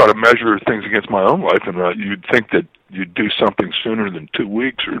 I try to measure things against my own life, and you'd think that you'd do something sooner than 2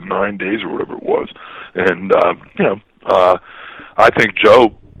 weeks or 9 days or whatever it was. And, I think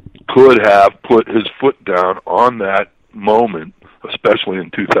Joe could have put his foot down on that moment, especially in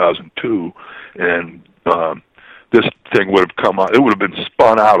 2002, and this thing would have come out. It would have been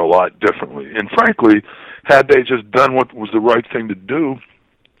spun out a lot differently. And frankly, had they just done what was the right thing to do,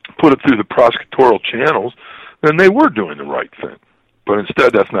 put it through the prosecutorial channels, then they were doing the right thing. But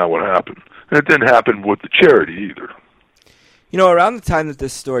instead, that's not what happened. And it didn't happen with the charity either. Around the time that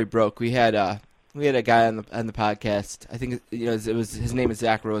this story broke, we had a guy on the podcast. I think his name is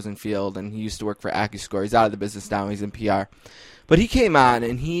Zach Rosenfield, and he used to work for AccuScore. He's out of the business now. He's in PR. But he came on,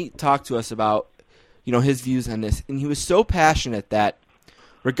 and he talked to us about, his views on this. And he was so passionate that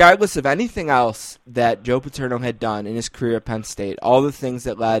regardless of anything else that Joe Paterno had done in his career at Penn State, all the things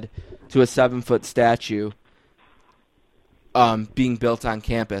that led to a 7-foot statue being built on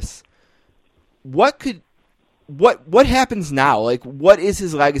campus, what happens now? Like, what is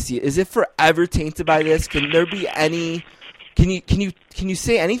his legacy? Is it forever tainted by this? Can there be any? Can you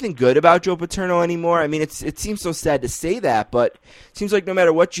say anything good about Joe Paterno anymore? I mean, it seems so sad to say that, but it seems like no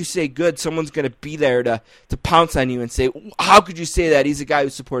matter what you say good, someone's going to be there to pounce on you and say, "How could you say that? He's a guy who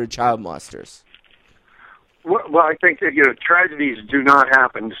supported child molesters." Well, I think that tragedies do not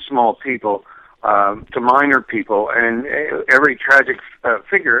happen to small people, to minor people, and every tragic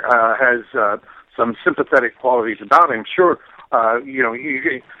figure has some sympathetic qualities about him. Sure,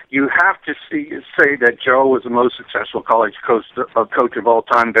 you have to say that Joe was the most successful college coach of all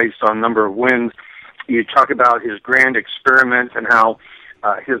time based on number of wins. You talk about his grand experiment and how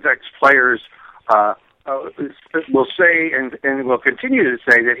his ex-players will say and will continue to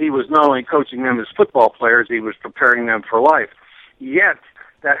say that he was not only coaching them as football players, he was preparing them for life. Yet,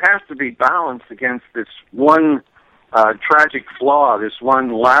 that has to be balanced against this one tragic flaw, this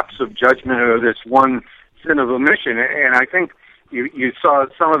one lapse of judgment, or this one sin of omission. And I think you saw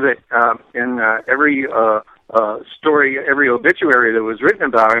some of it in every story, every obituary that was written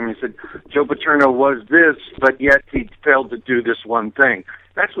about him. He said, Joe Paterno was this, but yet he failed to do this one thing.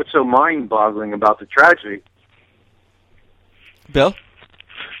 That's what's so mind-boggling about the tragedy. Bill?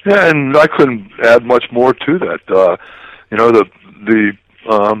 Yeah, and I couldn't add much more to that.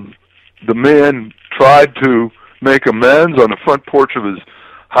 The man tried to make amends on the front porch of his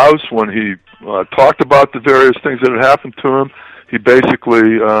house when he talked about the various things that had happened to him. He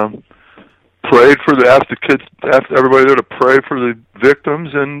basically prayed asked everybody there to pray for the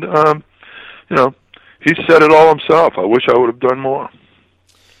victims, and he said it all himself. I wish I would have done more.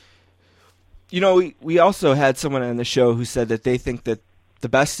 We also had someone on the show who said that they think that the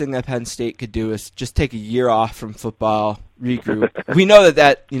best thing that Penn State could do is just take a year off from football, regroup. We know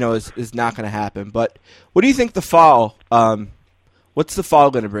that is not going to happen. But what do you think the fall What's the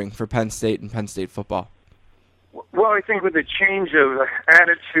fall going to bring for Penn State and Penn State football? Well, I think with the change of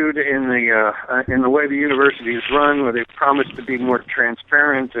attitude in the way the university is run, where they promise to be more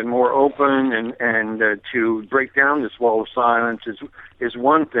transparent and more open, and to break down this wall of silence is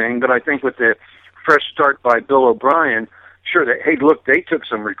one thing. But I think with the fresh start by Bill O'Brien, sure, hey, look, they took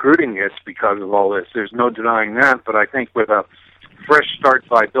some recruiting hits because of all this. There's no denying that. But I think with a fresh start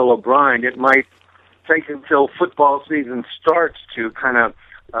by Bill O'Brien, it might take until football season starts to kind of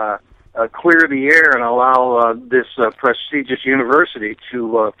clear the air and allow this prestigious university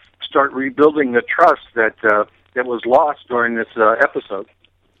to start rebuilding the trust that was lost during this episode.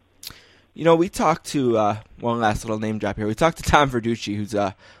 You know, we talked to, one last little name drop here, we talked to Tom Verducci, who's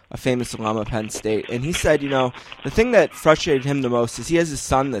a famous alum of Penn State, and he said, you know, the thing that frustrated him the most is he has his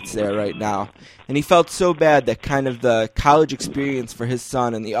son that's there right now, and he felt so bad that kind of the college experience for his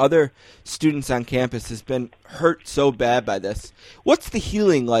son and the other students on campus has been hurt so bad by this. What's the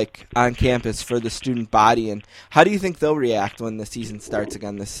healing like on campus for the student body, and how do you think they'll react when the season starts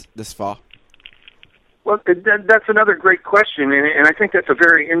again this fall? Well, that's another great question, and I think that's a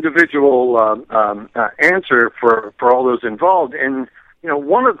very individual answer for all those involved. And you know,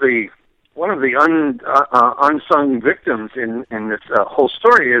 one of the unsung victims in this whole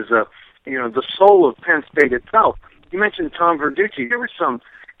story is the soul of Penn State itself. You mentioned Tom Verducci. There were some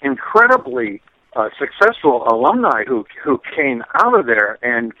incredibly successful alumni who came out of there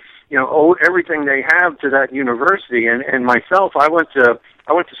and owe everything they have to that university. And myself, I went to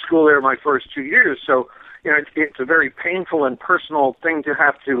school there my first 2 years, so it's a very painful and personal thing to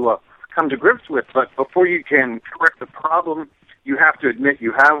have to come to grips with. But before you can correct the problem, you have to admit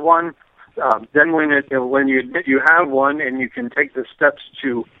you have one. Then when you admit you have one and you can take the steps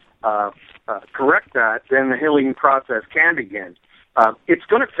to correct that, then the healing process can begin. It's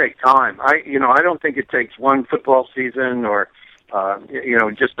going to take time. I don't think it takes one football season or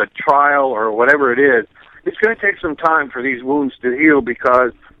just a trial or whatever it is. It's going to take some time for these wounds to heal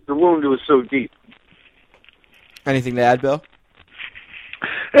because the wound was so deep. Anything to add, Bill?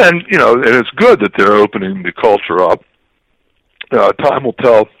 And and it's good that they're opening the culture up. Time will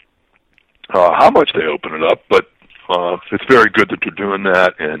tell how much they open it up, but it's very good that they're doing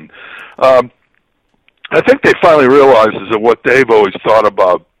that. And I think they finally realize that what they've always thought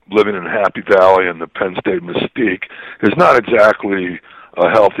about living in Happy Valley and the Penn State mystique is not exactly a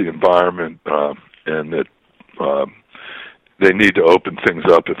healthy environment, and that they need to open things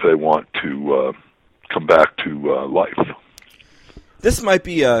up if they want to come back to life. This might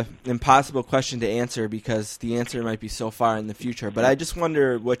be an impossible question to answer because the answer might be so far in the future, but I just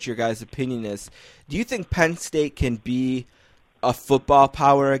wonder what your guys' opinion is. Do you think Penn State can be a football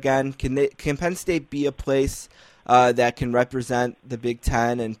power again? Can Penn State be a place that can represent the Big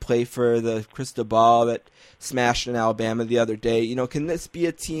Ten and play for the crystal ball that smashed in Alabama the other day? Can this be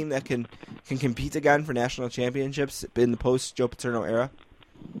a team that can compete again for national championships in the post-Joe Paterno era?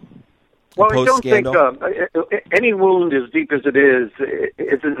 Well, I don't think any wound, as deep as it is,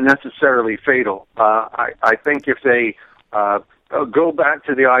 isn't necessarily fatal. I think if they go back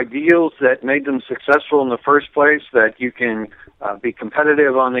to the ideals that made them successful in the first place, that you can be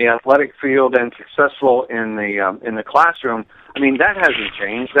competitive on the athletic field and successful in the classroom, I mean, that hasn't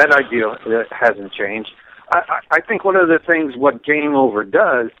changed. That ideal hasn't changed. I think one of the things what Game Over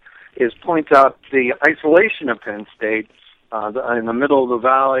does is point out the isolation of Penn State in the middle of the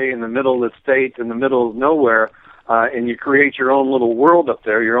valley, in the middle of the state, in the middle of nowhere, and you create your own little world up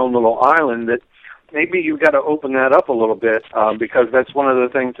there, your own little island, that maybe you've got to open that up a little bit because that's one of the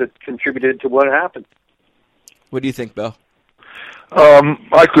things that contributed to what happened. What do you think, Bill? I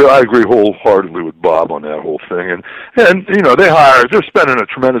agree wholeheartedly with Bob on that whole thing, and they're spending a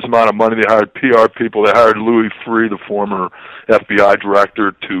tremendous amount of money. They hired PR people. They hired Louis Freeh, the former FBI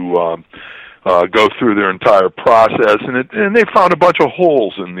director, to go through their entire process, and they found a bunch of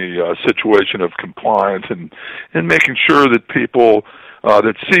holes in the situation of compliance and making sure that people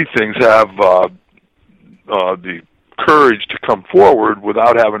that see things have the courage to come forward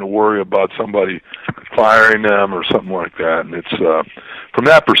without having to worry about somebody firing them or something like that. And it's from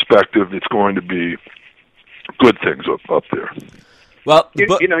that perspective, it's going to be good things up there. Well, you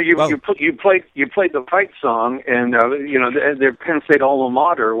played the fight song, and their Penn State alma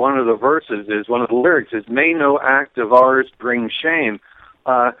mater. One of the lyrics is "May no act of ours bring shame,"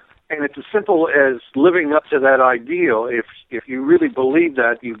 and it's as simple as living up to that ideal. If you really believe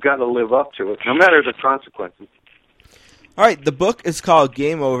that, you've got to live up to it, no matter the consequences. All right, the book is called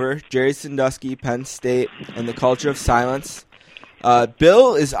Game Over: Jerry Sandusky, Penn State, and the Culture of Silence.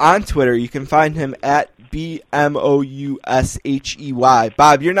 Bill is on Twitter. You can find him at BMOUSHEY.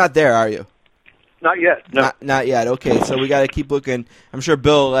 Bob, you're not there, are you? Not yet. No. Not yet. Okay, so we got to keep looking. I'm sure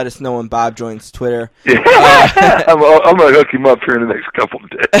Bill will let us know when Bob joins Twitter. Yeah. I'm going to hook him up here in the next couple of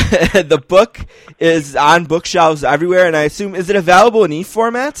days. The book is on bookshelves everywhere, and I assume, is it available in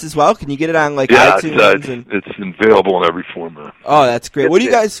e-formats as well? Can you get it on iTunes? It's available in every format. Oh, that's great. What do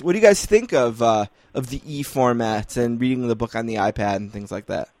you guys think of the e-formats and reading the book on the iPad and things like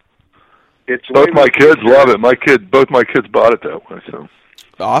that? Both my kids love it. Both my kids bought it that way. So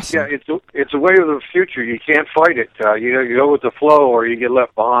awesome. Yeah, it's a way of the future. You can't fight it. You go with the flow, or you get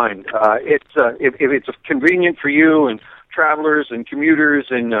left behind. If it's convenient for you and travelers and commuters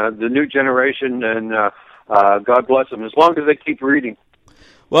and the new generation, and God bless them, as long as they keep reading.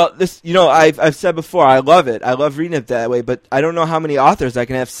 Well, I've said before, I love it. I love reading it that way, but I don't know how many authors I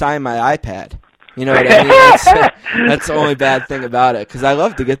can have sign my iPad. You know what I mean? That's the only bad thing about it, because I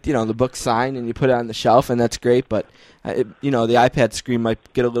love to get the book signed and you put it on the shelf, and that's great. But the iPad screen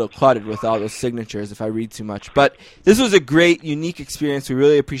might get a little cluttered with all those signatures if I read too much. But this was a great, unique experience. We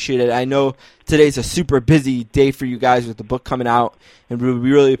really appreciate it. I know today's a super busy day for you guys with the book coming out, and we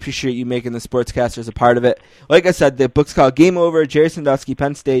really appreciate you making the Sportscasters a part of it. Like I said, the book's called Game Over: Jerry Sandusky,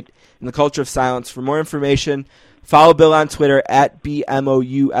 Penn State, and the Culture of Silence. For more information, follow Bill on Twitter at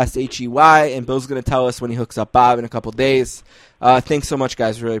BMOUSHEY, and Bill's going to tell us when he hooks up Bob in a couple days. Thanks so much,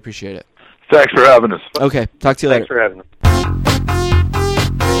 guys. Really appreciate it. Thanks for having us. Okay, talk to you later. Thanks for having us.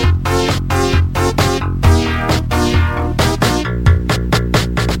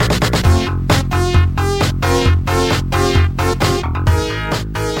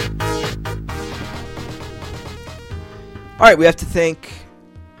 All right, we have to thank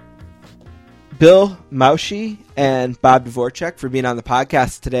Bill Mauschy and Bob Dvorak for being on the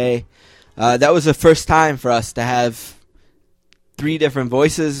podcast today. That was the first time for us to have three different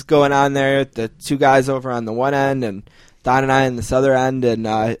voices going on there. The two guys over on the one end and Don and I on this other end, and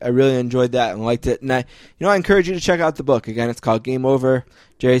I really enjoyed that and liked it. And I encourage you to check out the book. Again, it's called Game Over: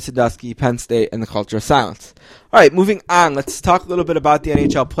 Jerry Sandusky, Penn State, and the Culture of Silence. All right, moving on. Let's talk a little bit about the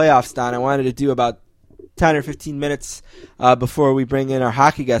NHL playoffs, Don. I wanted to do about 10 or 15 minutes before we bring in our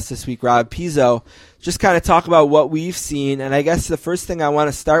hockey guest this week, Rob Pizzo. Just kind of talk about what we've seen. And I guess the first thing I want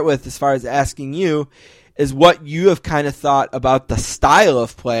to start with, as far as asking you, is what you have kind of thought about the style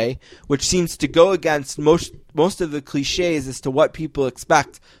of play, which seems to go against most of the cliches as to what people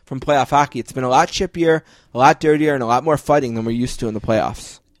expect from playoff hockey. It's been a lot chippier, a lot dirtier, and a lot more fighting than we're used to in the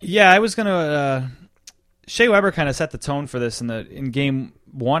playoffs. Yeah, I was going to... Shea Weber kind of set the tone for this in Game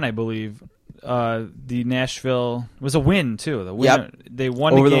 1, I believe. The Nashville was a win, too. They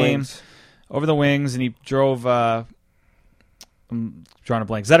won the game over the wings, and he drove... I'm drawing a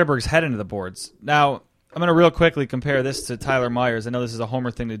blank. Zetterberg's head into the boards. Now, I'm going to real quickly compare this to Tyler Myers. I know this is a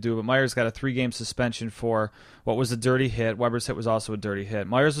homer thing to do, but Myers got a 3-game suspension for what was a dirty hit. Weber's hit was also a dirty hit.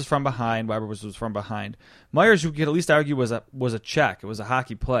 Myers was from behind. Weber was from behind. Myers, you could at least argue, was a check. It was a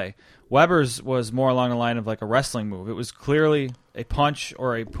hockey play. Weber's was more along the line of like a wrestling move. It was clearly a punch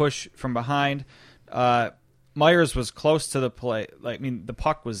or a push from behind. Myers was close to the play. The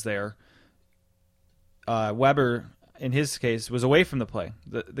puck was there. Weber, in his case, was away from the play.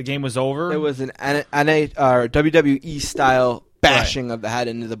 The game was over. It was an WWE style bashing of the head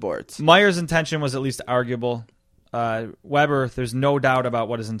into the boards. Myers' intention was at least arguable. Weber, there's no doubt about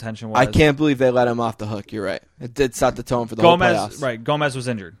what his intention was. I can't believe they let him off the hook. You're right. It did set the tone for the whole playoffs. Right, Gomez was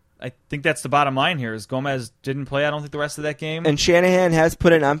injured. I think that's the bottom line here, is Gomez didn't play, I don't think, the rest of that game. And Shanahan has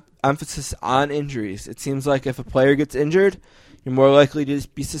put an emphasis on injuries. It seems like if a player gets injured, you're more likely to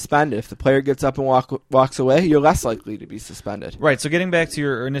be suspended. If the player gets up and walks away, you're less likely to be suspended. Right, so getting back to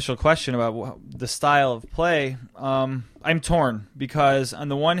your initial question about the style of play, I'm torn because on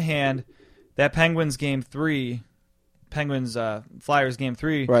the one hand, that Flyers game 3,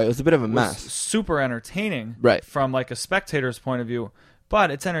 right, it was a bit of a mess. Super entertaining, right, from like a spectator's point of view. But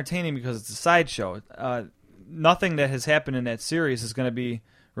it's entertaining because it's a sideshow. Nothing that has happened in that series is going to be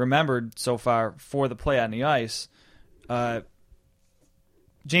remembered so far for the play on the ice.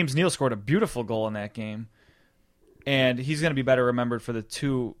 James Neal scored a beautiful goal in that game, and he's going to be better remembered for the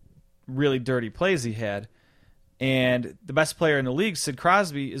 2 really dirty plays he had. And the best player in the league, Sid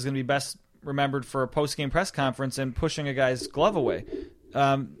Crosby, is going to be best remembered for a post-game press conference and pushing a guy's glove away.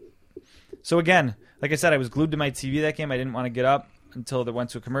 So again, like I said, I was glued to my TV that game. I didn't want to get up until they went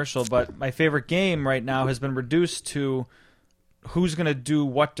to a commercial. But my favorite game right now has been reduced to who's going to do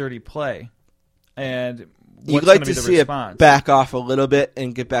what dirty play. And you'd like to see response. It back off a little bit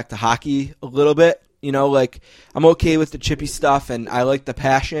and get back to hockey a little bit. I'm okay with the chippy stuff, and I like the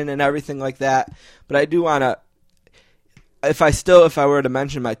passion and everything like that. But I do want to... if I were to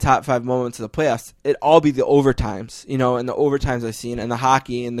mention my top 5 moments of the playoffs, it'd all be the overtimes, and the overtimes I've seen, and the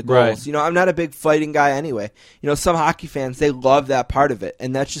hockey and the goals. Right. I'm not a big fighting guy anyway. Some hockey fans, they love that part of it,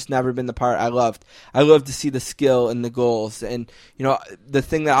 and that's just never been the part I loved. I love to see the skill and the goals, and the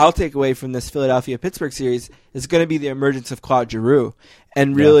thing that I'll take away from this Philadelphia-Pittsburgh series is going to be the emergence of Claude Giroux,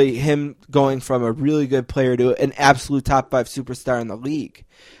 and really him going from a really good player to an absolute top 5 superstar in the league.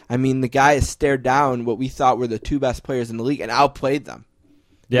 I mean, the guy has stared down what we thought were the 2 best players in the league and outplayed them,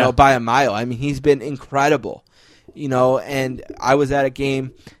 by a mile. I mean, he's been incredible, and I was at a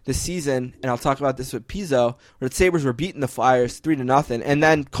game this season, and I'll talk about this with Pizzo, where the Sabres were beating the Flyers 3-0, and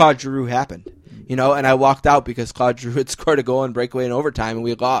then Claude Giroux happened, and I walked out because Claude Giroux had scored a goal in breakaway in overtime, and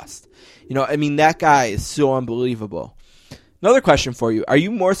we lost. I mean, that guy is so unbelievable. Another question for you. Are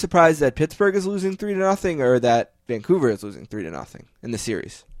you more surprised that Pittsburgh is losing 3-0 or that Vancouver is losing 3-0 in the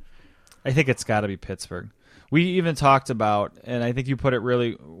series? I think it's got to be Pittsburgh. We even talked about, and I think you put it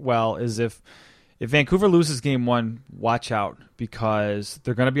really well, is if Vancouver loses game 1, watch out, because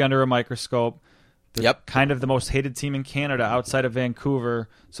they're going to be under a microscope. They're kind of the most hated team in Canada outside of Vancouver,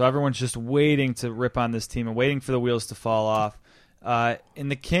 so everyone's just waiting to rip on this team and waiting for the wheels to fall off. And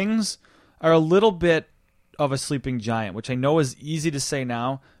the Kings are a little bit of a sleeping giant, which I know is easy to say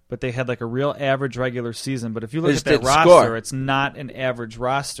now, but they had like a real average regular season. But if you look at that roster, it's not an average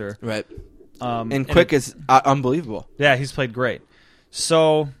roster. Right. And Quick is unbelievable. Yeah, he's played great.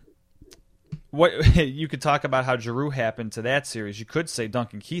 So what you could talk about how Giroux happened to that series. You could say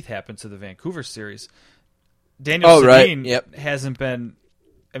Duncan Keith happened to the Vancouver series. Daniel Sedin hasn't been.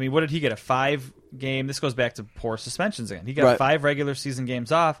 I mean, what did he get? A 5-game? This goes back to poor suspensions again. He got 5 regular season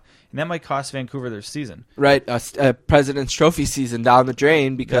games off, and that might cost Vancouver their season. Right, a President's Trophy season down the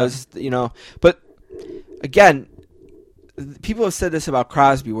drain because, But, again, people have said this about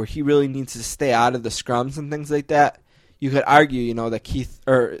Crosby, where he really needs to stay out of the scrums and things like that. You could argue,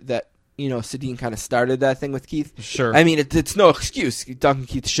 that Sedin kind of started that thing with Keith. Sure. I mean, it's no excuse. Duncan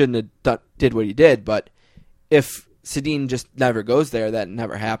Keith shouldn't have did what he did, but if Sedin just never goes there, that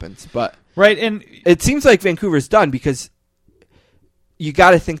never happens. But right, and it seems like Vancouver's done because you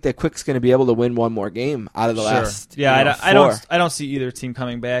got to think that Quick's going to be able to win one more game out of the last. Yeah, four. I don't see either team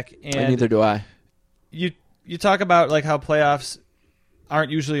coming back, and neither do I. You talk about like how playoffs aren't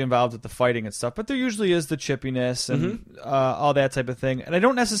usually involved with the fighting and stuff, but there usually is the chippiness and all that type of thing. And I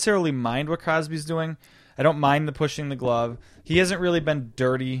don't necessarily mind what Crosby's doing. I don't mind the pushing the glove. He hasn't really been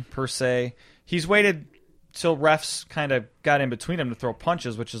dirty per se. He's waited till refs kind of got in between him to throw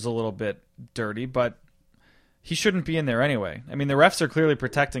punches, which is a little bit dirty, but he shouldn't be in there anyway. I mean, the refs are clearly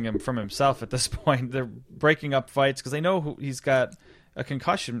protecting him from himself at this point. They're breaking up fights because they know he's got a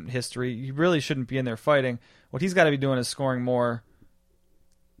concussion history. He really shouldn't be in there fighting. What he's got to be doing is scoring more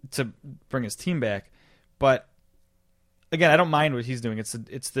to bring his team back. But again, I don't mind what he's doing. It's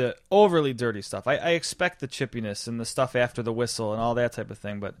the overly dirty stuff. I expect the chippiness and the stuff after the whistle and all that type of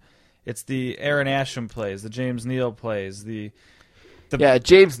thing, but it's the Aaron Asham plays, the James Neal plays,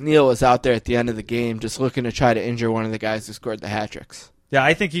 James Neal was out there at the end of the game just looking to try to injure one of the guys who scored the hat tricks. Yeah,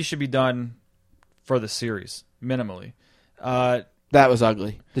 I think he should be done for the series, minimally. That was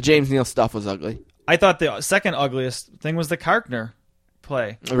ugly. The James Neal stuff was ugly. I thought the second ugliest thing was the Karkner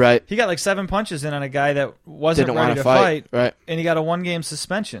play. Right. He got like 7 punches in on a guy that wasn't ready to fight. Right. And he got a 1-game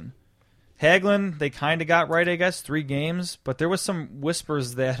suspension. Hagelin, they kind of got right, I guess, 3 games, but there was some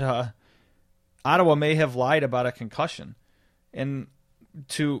whispers that Ottawa may have lied about a concussion, and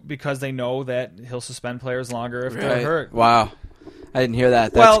because they know that he'll suspend players longer if they're hurt. Wow, I didn't hear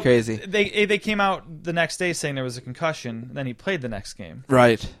that. That's crazy. They came out the next day saying there was a concussion, and then he played the next game.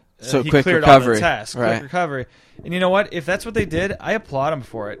 Right. So he quick cleared recovery. all the tests, quick recovery. And you know what? If that's what they did, I applaud him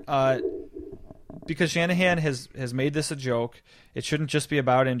for it. Because Shanahan has made this a joke. It shouldn't just be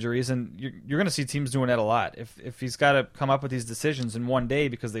about injuries, and you're going to see teams doing that a lot. If he's got to come up with these decisions in one day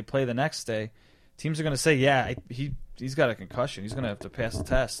because they play the next day, teams are going to say, yeah, he's got a concussion. He's going to have to pass the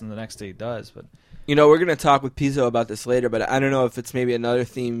test, and the next day he does. But we're going to talk with Pizzo about this later, but I don't know if it's maybe another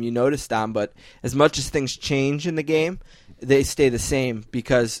theme you noticed, Dom, but as much as things change in the game, they stay the same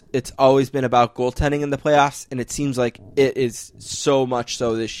because it's always been about goaltending in the playoffs, and it seems like it is so much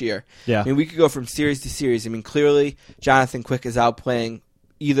so this year. Yeah. I mean, we could go from series to series. I mean, clearly Jonathan Quick is outplaying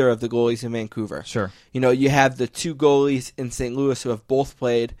either of the goalies in Vancouver. Sure. You have the 2 goalies in St. Louis who have both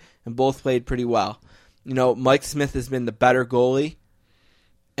played and both played pretty well. Mike Smith has been the better goalie,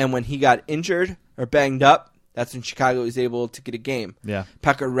 and when he got injured or banged up, that's when Chicago was able to get a game. Yeah.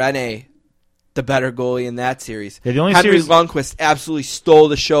 Pekka Rinne the better goalie in that series. Yeah, the only Henry series Lundqvist absolutely stole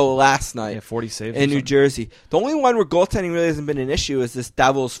the show last night. 40 saves in New Jersey. The only one where goaltending really hasn't been an issue is this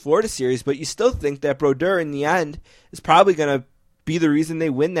Devils-Florida series, but you still think that Brodeur in the end is probably going to be the reason they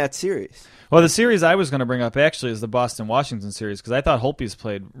win that series. Well, the series I was going to bring up actually is the Boston-Washington series because I thought Holtby's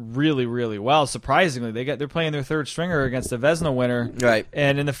played really, really well. Surprisingly, they're playing their third stringer against the Vezina winner, right?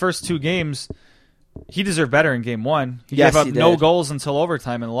 And in the first 2 games, he deserved better in game 1. He yes, gave up he no did. goals until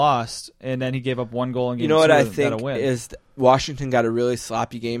overtime and lost, and then he gave up 1 goal in game 2. You know what I got think a win. is Washington got a really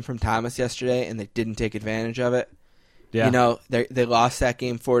sloppy game from Thomas yesterday, and they didn't take advantage of it. Yeah. You know, they lost that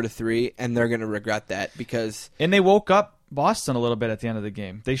game 4-3, and they're going to regret that because and they woke up Boston a little bit at the end of the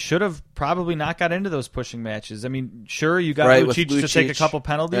game. They should have probably not got into those pushing matches. I mean, sure, you got Lucic to take a couple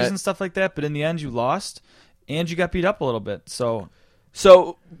penalties and stuff like that, but in the end, you lost, and you got beat up a little bit. So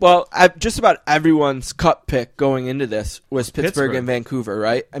well, just about everyone's cup pick going into this was Pittsburgh and Vancouver,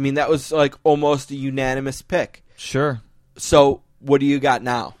 right? I mean, that was like almost a unanimous pick. Sure. So what do you got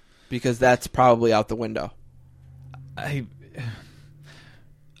now? Because that's probably out the window.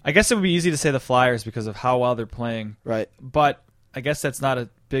 I guess it would be easy to say the Flyers because of how well they're playing. Right. But I guess that's not a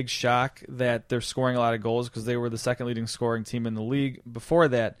big shock that they're scoring a lot of goals because they were the second leading scoring team in the league before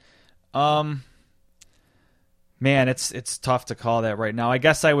that. Man, it's tough to call that right now. I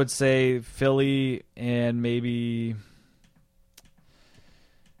guess I would say Philly and maybe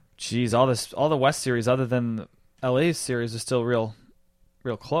all the West series other than the LA series is still real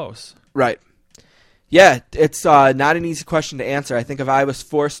close. Right. Yeah, it's not an easy question to answer. I think if I was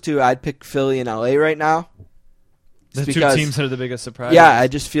forced to, I'd pick Philly and LA right now. The two teams that are the biggest surprise. Yeah, I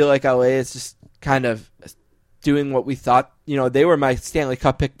just feel like LA is just kind of doing what we thought. You know, they were my Stanley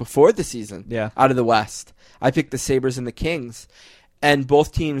Cup pick before the season. Yeah. Out of the West, I picked the Sabres and the Kings, and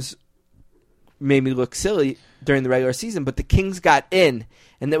both teams made me look silly during the regular season. But the Kings got in,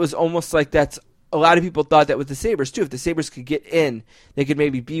 and it was almost like that's. A lot of people thought that with the Sabres, too. If the Sabres could get in, they could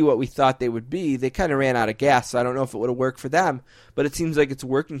maybe be what we thought they would be. They kind of ran out of gas, so I don't know if it would have worked for them. But it seems like it's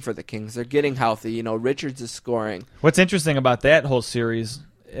working for the Kings. They're getting healthy. You know, Richards is scoring. What's interesting about that whole series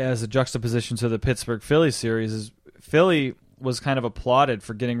as a juxtaposition to the Pittsburgh-Philly series is Philly was kind of applauded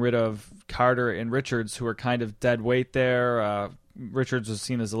for getting rid of Carter and Richards, who were kind of dead weight there. Richards was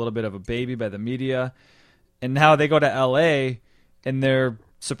seen as a little bit of a baby by the media. And now they go to L.A., and they're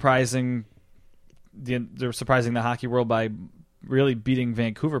surprising the hockey world by really beating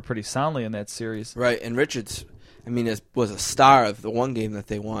Vancouver pretty soundly in that series. Right, and Richards, I mean, was a star of the one game that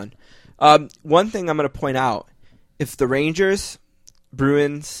they won. One thing I'm going to point out, if the Rangers,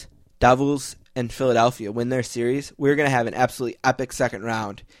 Bruins, Devils, and Philadelphia win their series, we're going to have an absolutely epic second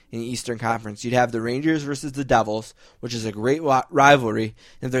round in the Eastern Conference. You'd have the Rangers versus the Devils, which is a great rivalry.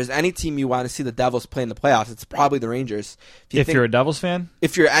 And if there's any team you want to see the Devils play in the playoffs, it's probably the Rangers. If you're a Devils fan?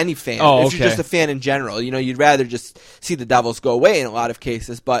 If you're any fan. If you're just a fan in general. You know, you'd rather just see the Devils go away in a lot of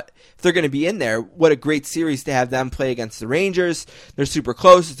cases. But if they're going to be in there, what a great series to have them play against the Rangers. They're super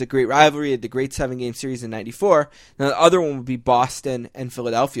close. It's a great rivalry. The great 7-game series in '94. Now, the other one would be Boston and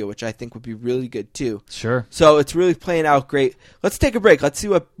Philadelphia, which I think would be really good too. Sure. So it's really playing out great. Let's take a break. Let's see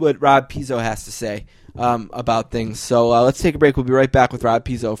what Rob Pizzo has to say about things. So let's take a break. We'll be right back with Rob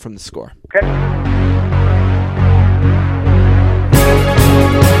Pizzo from The Score. Okay.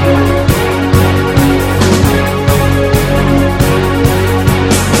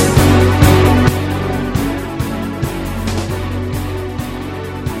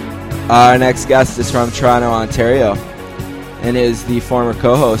 Our next guest is from Toronto, Ontario, and is the former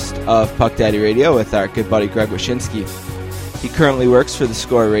co-host of Puck Daddy Radio with our good buddy Greg Wyshynski. He currently works for The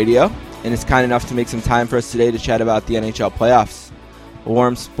Score Radio and is kind enough to make some time for us today to chat about the NHL playoffs. A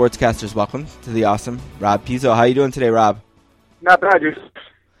warm sportscasters welcome to the awesome Rob Pizzo. How you doing today, Rob? Not bad, dude.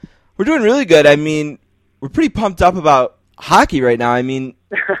 We're doing really good. I mean, we're pretty pumped up about hockey right now. I mean,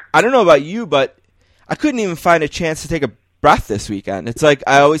 I don't know about you, but I couldn't even find a chance to take a breath this weekend. It's like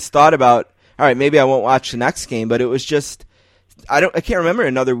I always thought about, all right, maybe I won't watch the next game, but it was just I can't remember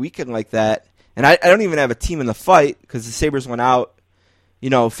another weekend like that. And I don't even have a team in the fight because the Sabres went out, you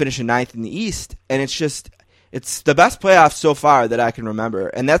know, finishing 9th in the East, and it's the best playoffs so far that I can remember,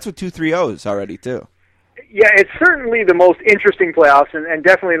 and that's with 2-3-0s already too. Yeah, it's certainly the most interesting playoffs and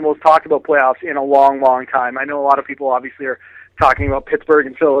definitely the most talked about playoffs in a long, long time. I know a lot of people obviously are talking about Pittsburgh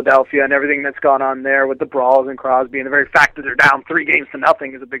and Philadelphia and everything that's gone on there with the brawls and Crosby, and the very fact that they're down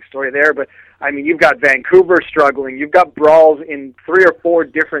 3-0 is a big story there. But, I mean, you've got Vancouver struggling. You've got brawls in 3 or 4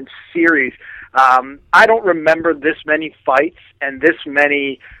 different series. I don't remember this many fights and this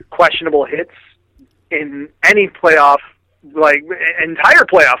many questionable hits in any playoff, like entire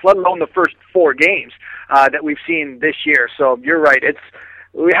playoff, let alone the first 4 games that we've seen this year. So you're right.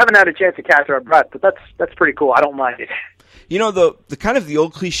 we haven't had a chance to catch our breath, but that's pretty cool. I don't mind it. You know, the kind of the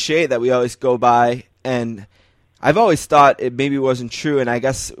old cliche that we always go by, and I've always thought it maybe wasn't true, and I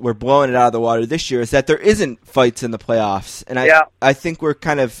guess we're blowing it out of the water this year, is that there isn't fights in the playoffs. And I think we're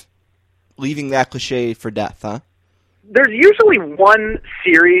kind of leaving that cliche for death, huh? There's usually one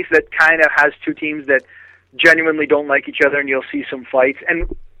series that kind of has two teams that genuinely don't like each other, and you'll see some fights. And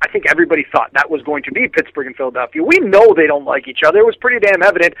I think everybody thought that was going to be Pittsburgh and Philadelphia. We know they don't like each other. It was pretty damn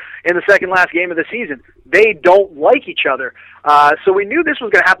evident in the second last game of the season. They don't like each other. So we knew this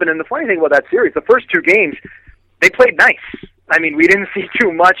was going to happen. And the funny thing about that series, the first two games, they played nice. I mean, we didn't see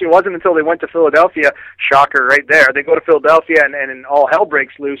too much. It wasn't until they went to Philadelphia, shocker right there. They go to Philadelphia and all hell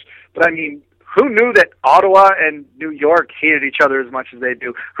breaks loose. But I mean, who knew that Ottawa and New York hated each other as much as they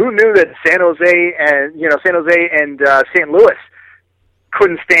do? Who knew that San Jose and St. Louis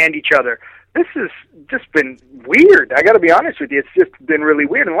couldn't stand each other? This has just been weird. I got to be honest with you. It's just been really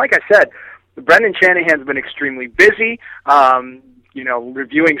weird. And like I said, Brendan Shanahan's been extremely busy,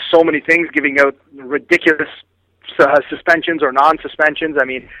 reviewing so many things, giving out ridiculous suspensions or non-suspensions. I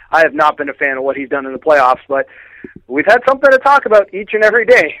mean, I have not been a fan of what he's done in the playoffs, but we've had something to talk about each and every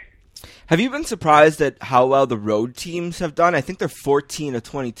day. Have you been surprised at how well the road teams have done? I think they're 14 of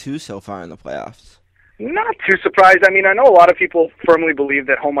 22 so far in the playoffs. Not too surprised. I mean, I know a lot of people firmly believe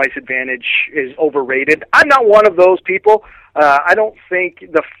that home ice advantage is overrated. I'm not one of those people. I don't think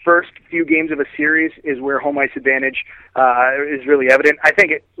the first few games of a series is where home ice advantage is really evident. I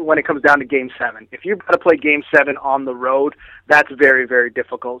think when it comes down to Game 7. If you've got to play Game 7 on the road, that's very, very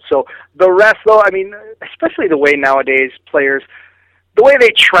difficult. So the rest, though, I mean, especially the way nowadays players, the way they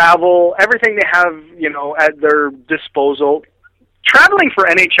travel, everything they have, at their disposal. Traveling for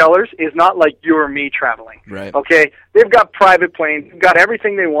NHLers is not like you or me traveling. Right. Okay? They've got private planes. They've got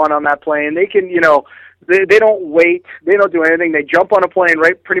everything they want on that plane. They can, they don't wait. They don't do anything. They jump on a plane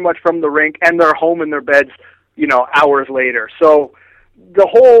right pretty much from the rink, and they're home in their beds, hours later. So the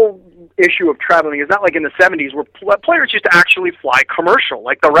whole issue of traveling is not like in the 70s where players used to actually fly commercial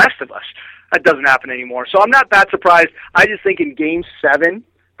like the rest of us. That doesn't happen anymore. So I'm not that surprised. I just think in Game 7,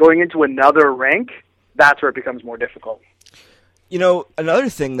 going into another rink, that's where it becomes more difficult. Another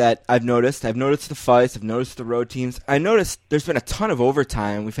thing that I've noticed the fights, I've noticed the road teams. I noticed there's been a ton of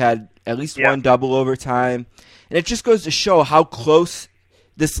overtime. We've had at least one double overtime. And it just goes to show how close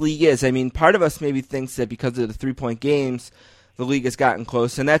this league is. I mean, part of us maybe thinks that because of the 3-point games, the league has gotten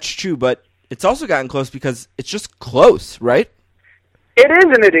close. And that's true, but it's also gotten close because it's just close, right? It is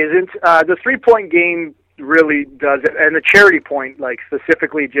and it isn't. The 3-point game really does it. And the charity point,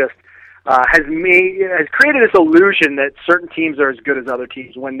 specifically just has created this illusion that certain teams are as good as other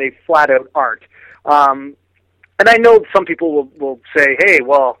teams when they flat out aren't. And I know some people will say, "Hey,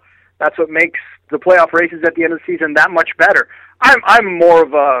 well, that's what makes the playoff races at the end of the season that much better." I'm more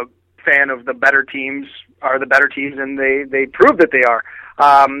of a fan of the better teams are the better teams, and they prove that they are.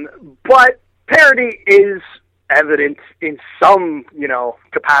 But parity is evident in some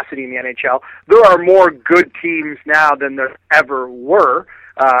capacity in the NHL. There are more good teams now than there ever were.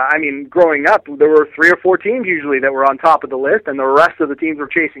 I mean, growing up, there were 3 or 4 teams usually that were on top of the list, and the rest of the teams were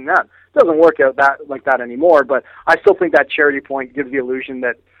chasing them. It doesn't work out like that anymore, but I still think that charity point gives the illusion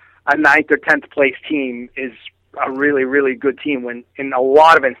that a 9th or 10th place team is a really, really good team when in a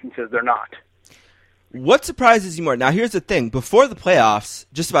lot of instances they're not. What surprises you more? Now, here's the thing. Before the playoffs,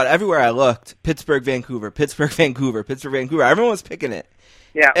 just about everywhere I looked, Pittsburgh, Vancouver, Pittsburgh, Vancouver, Pittsburgh, Vancouver. Everyone was picking it.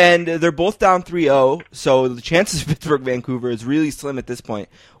 Yeah. And they're both down 3-0, so the chances of Pittsburgh, Vancouver is really slim at this point.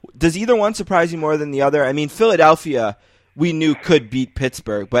 Does either one surprise you more than the other? I mean, Philadelphia, we knew could beat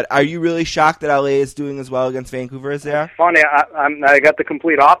Pittsburgh, but are you really shocked that LA is doing as well against Vancouver as they are? It's funny. I got the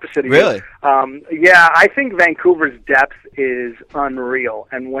complete opposite of really? You. Yeah, I think Vancouver's depth is unreal,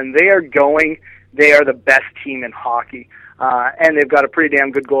 and when they are going, they are the best team in hockey. And they've got a pretty damn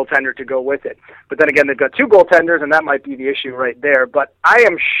good goaltender to go with it. But then again, they've got 2 goaltenders, and that might be the issue right there. But I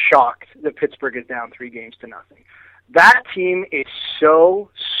am shocked that Pittsburgh is down 3-0. That team is so,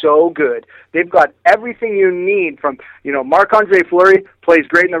 so good. They've got everything you need from, Marc-Andre Fleury plays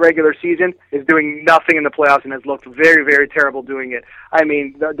great in the regular season, is doing nothing in the playoffs, and has looked very, very terrible doing it. I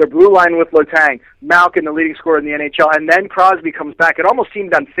mean, the blue line with Letang, Malkin, the leading scorer in the NHL, and then Crosby comes back. It almost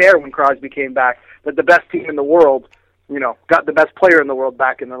seemed unfair when Crosby came back that the best team in the world got the best player in the world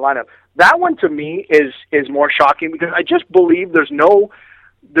back in the lineup. That one to me is more shocking because I just believe there's no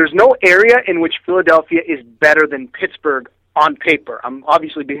area in which Philadelphia is better than Pittsburgh on paper. I'm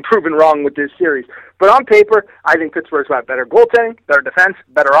obviously being proven wrong with this series, but on paper, I think Pittsburgh's got better goaltending, better defense,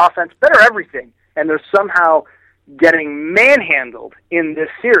 better offense, better everything, and they're somehow getting manhandled in this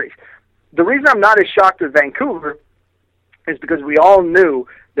series. The reason I'm not as shocked as Vancouver is because we all knew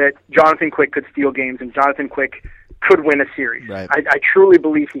that Jonathan Quick could steal games and Jonathan Quick could win a series. Right. I truly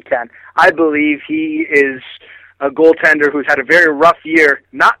believe he can. I believe he is a goaltender who's had a very rough year,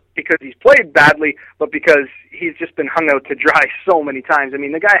 not because he's played badly, but because he's just been hung out to dry so many times. I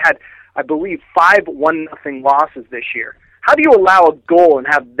mean, the guy had, I believe, 5 1-0 losses this year. How do you allow a goal and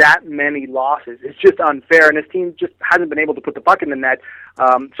have that many losses? It's just unfair, and his team just hasn't been able to put the puck in the net.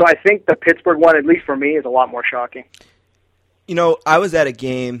 So I think the Pittsburgh one, at least for me, is a lot more shocking. You know, I was at a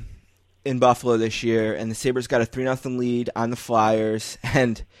game in Buffalo this year, and the Sabres got a 3-0 lead on the Flyers,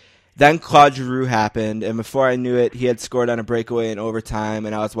 and then Claude Giroux happened, and before I knew it, he had scored on a breakaway in overtime,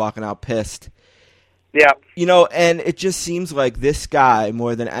 and I was walking out pissed. Yeah. You know, and it just seems like this guy,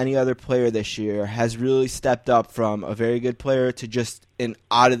 more than any other player this year, has really stepped up from a very good player to just an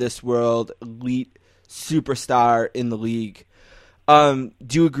out-of-this-world, elite superstar in the league. Do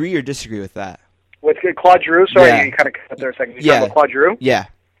you agree or disagree with that? With Claude Giroux? Sorry, Yeah. you kind of cut out there a second. You Yeah. talking about Claude Giroux? Yeah.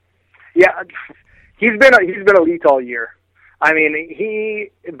 Yeah, he's been elite all year. I mean,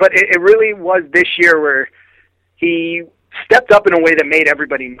 but it really was this year where he stepped up in a way that made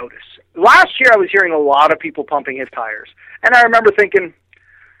everybody notice. Last year, I was hearing a lot of people pumping his tires, and I remember thinking,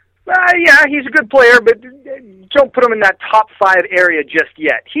 yeah, he's a good player, but don't put him in that top 5 area just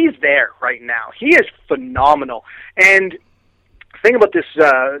yet. He's there right now. He is phenomenal. And the thing about this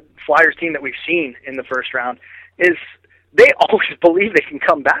Flyers team that we've seen in the first round is they always believe they can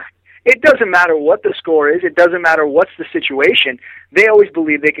come back. It doesn't matter what the score is. It doesn't matter what's the situation. They always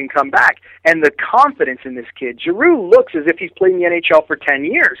believe they can come back. And the confidence in this kid, Giroux looks as if he's played in the NHL for 10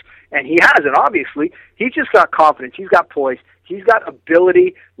 years. And he hasn't, obviously. He's just got confidence. He's got poise. He's got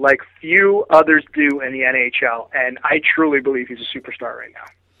ability like few others do in the NHL. And I truly believe he's a superstar right now.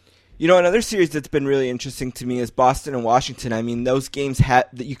 You know, another series that's been really interesting to me is Boston and Washington. I mean, those games that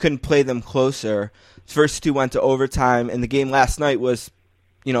you couldn't play them closer. First 2 went to overtime, and the game last night was,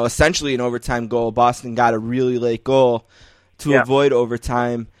 you know, essentially an overtime goal. Boston got a really late goal to avoid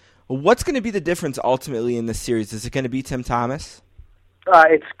overtime. What's going to be the difference ultimately in this series? Is it going to be Tim Thomas?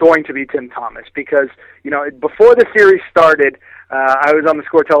 It's going to be Tim Thomas because, you know, before the series started, I was on the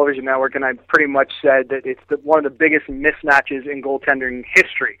Score Television Network, and I pretty much said that it's one of the biggest mismatches in goaltending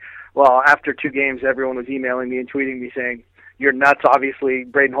history. Well, after 2 games, everyone was emailing me and tweeting me saying, "You're nuts. Obviously,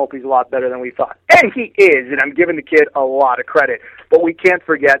 Braden Holtby's a lot better than we thought." And he is, and I'm giving the kid a lot of credit. But we can't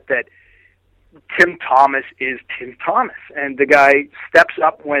forget that Tim Thomas is Tim Thomas, and the guy steps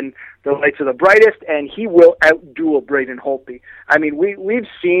up when the lights are the brightest, and he will outduel Braden Holtby. I mean, we've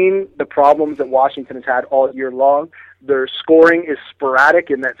seen the problems that Washington has had all year long. Their scoring is sporadic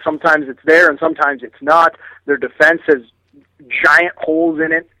in that sometimes it's there and sometimes it's not. Their defense has giant holes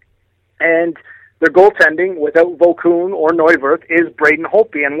in it. And their goaltending, without Vokoun or Neuwirth, is Braden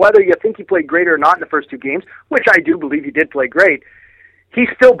Holtby. And whether you think he played great or not in the first 2 games, which I do believe he did play great, he's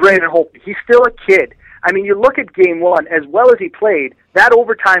still Braden Holtby. He's still a kid. I mean, you look at Game 1, as well as he played, that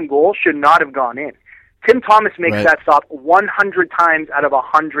overtime goal should not have gone in. Tim Thomas makes that stop 100 times out of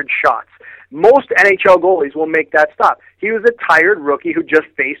 100 shots. Most NHL goalies will make that stop. He was a tired rookie who just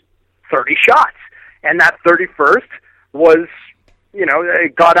faced 30 shots. And that 31st was, you know,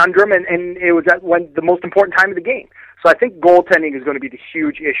 it got under him, and it was at the most important time of the game. So I think goaltending is going to be the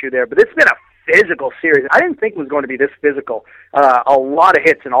huge issue there. But it's been a physical series. I didn't think it was going to be this physical. A lot of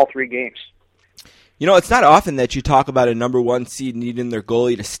hits in all 3 games. You know, it's not often that you talk about a number 1 seed needing their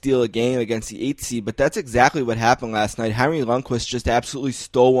goalie to steal a game against the 8th seed, but that's exactly what happened last night. Henry Lundqvist just absolutely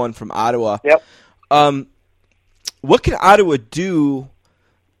stole one from Ottawa. Yep. What can Ottawa do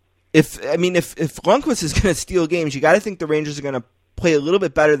if Lundqvist is going to steal games? You got to think the Rangers are going to play a little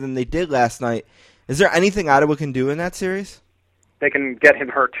bit better than they did last night. Is there anything Ottawa can do in that series? They can get him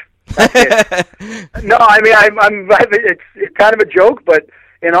hurt. That's it. No, I mean, it's kind of a joke, but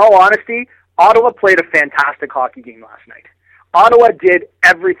in all honesty, Ottawa played a fantastic hockey game last night. Ottawa did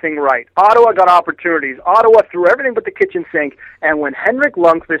everything right. Ottawa got opportunities. Ottawa threw everything but the kitchen sink. And when Henrik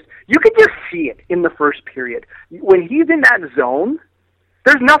Lundqvist, you could just see it in the first period. When he's in that zone,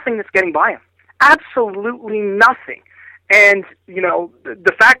 there's nothing that's getting by him. Absolutely nothing. And, you know,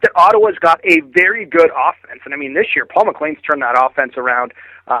 the fact that Ottawa's got a very good offense, and I mean, this year, Paul McLean's turned that offense around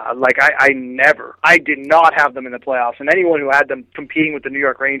like I did not have them in the playoffs. And anyone who had them competing with the New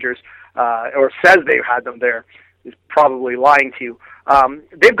York Rangers or says they've had them there is probably lying to you.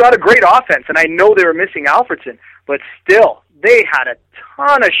 They've got a great offense, and I know they were missing Alfredson, but still, they had a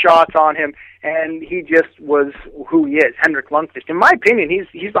ton of shots on him, and he just was who he is, Henrik Lundqvist. In my opinion,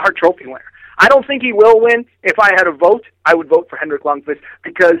 he's the Hart Trophy winner. I don't think he will win. If I had a vote, I would vote for Henrik Lundqvist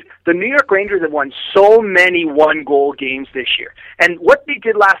because the New York Rangers have won so many one-goal games this year. And what they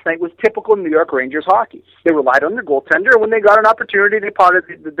did last night was typical New York Rangers hockey. They relied on their goaltender, and when they got an opportunity, they potted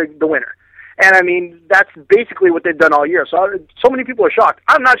the winner. And, I mean, that's basically what they've done all year. So many people are shocked.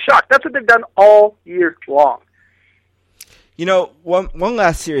 I'm not shocked. That's what they've done all year long. You know, one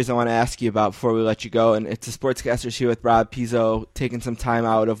last series I want to ask you about before we let you go, and it's the Sportscasters here with Rob Pizzo, taking some time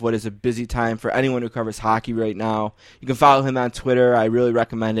out of what is a busy time for anyone who covers hockey right now. You can follow him on Twitter. I really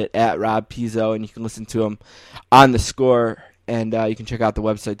recommend it, at Rob Pizzo, and you can listen to him on The Score, and you can check out the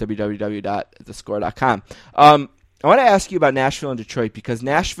website, www.thescore.com. I want to ask you about Nashville and Detroit, because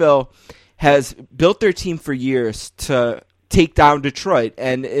Nashville has built their team for years to take down Detroit,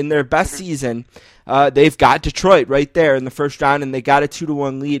 and in their best season, they've got Detroit right there in the first round, and they got a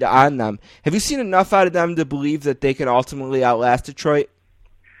 2-1 lead on them. Have you seen enough out of them to believe that they can ultimately outlast Detroit?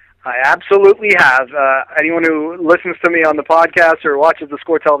 I absolutely have. Anyone who listens to me on the podcast or watches the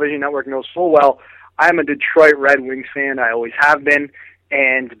Score Television Network knows full well I'm a Detroit Red Wings fan. I always have been,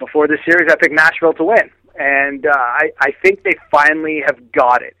 and before this series, I picked Nashville to win, and I think they finally have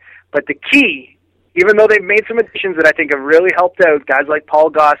got it. But the key, even though they've made some additions that I think have really helped out, guys like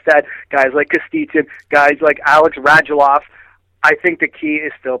Paul Gostad, guys like Kostitsyn, guys like Alex Radulov, I think the key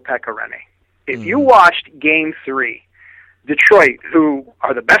is still Pekka Rinne. If you watched Game 3, Detroit, who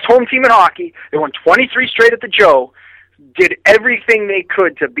are the best home team in hockey, they won 23 straight at the Joe, did everything they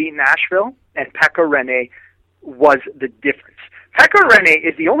could to beat Nashville, and Pekka Rinne was the difference. Pekka Rinne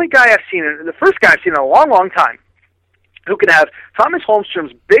is the only guy I've seen, the first guy I've seen in a long, long time, who can have Thomas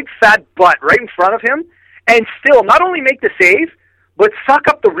Holmstrom's big fat butt right in front of him and still not only make the save, but suck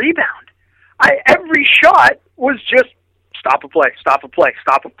up the rebound. Every shot was just stop a play, stop a play,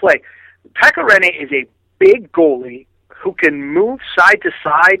 stop a play. Pekka Rinne is a big goalie who can move side to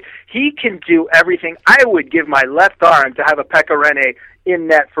side. He can do everything. I would give my left arm to have a Pekka Rinne in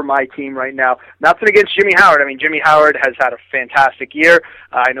net for my team right now. Nothing against Jimmy Howard. I mean, Jimmy Howard has had a fantastic year.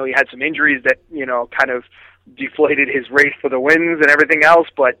 I know he had some injuries that, kind of deflated his race for the wins and everything else,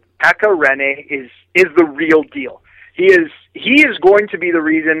 but Pekka Rinne is the real deal. He is going to be the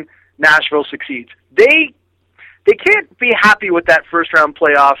reason Nashville succeeds. They can't be happy with that first round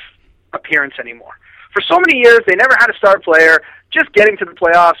playoff appearance anymore. For so many years, they never had a star player. Just getting to the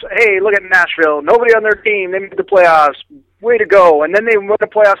playoffs. Hey, look at Nashville. Nobody on their team. They made the playoffs. Way to go. And then they won the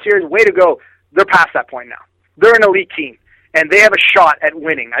playoff series. Way to go. They're past that point now. They're an elite team, and they have a shot at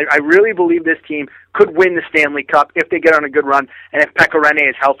winning. I really believe this team could win the Stanley Cup if they get on a good run and if Pekka Rinne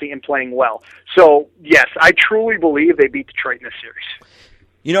is healthy and playing well. So, yes, I truly believe they beat Detroit in this series.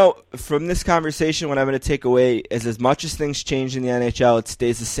 From this conversation, what I'm going to take away is as much as things change in the NHL, it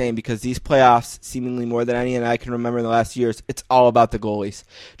stays the same because these playoffs, seemingly more than any I can remember in the last years, it's all about the goalies.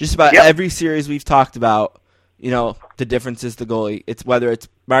 Just about every series we've talked about, the difference is the goalie. It's whether it's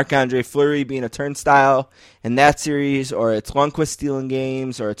Marc-Andre Fleury being a turnstile in that series, or it's Lundqvist stealing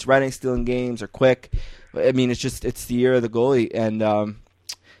games, or it's Rinne stealing games, or Quick. I mean, it's the year of the goalie. And,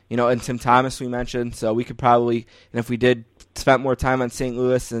 and Tim Thomas we mentioned, so we could probably, and if we did spent more time on St.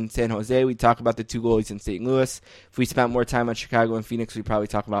 Louis and San Jose, we'd talk about the two goalies in St. Louis. If we spent more time on Chicago and Phoenix, we'd probably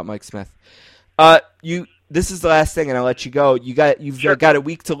talk about Mike Smith. This is the last thing, and I'll let you go. You've got a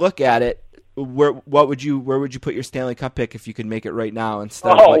week to look at it. Where would you put your Stanley Cup pick if you could make it right now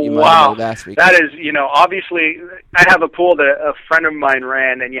instead of what you might have made last week? That is, obviously, I have a pool that a friend of mine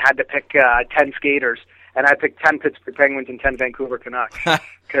ran, and you had to pick 10 skaters, and I picked 10 Pittsburgh Penguins and 10 Vancouver Canucks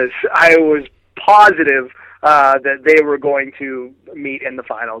because I was positive that they were going to meet in the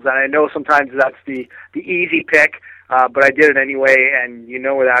finals. And I know sometimes that's the easy pick, but I did it anyway, and you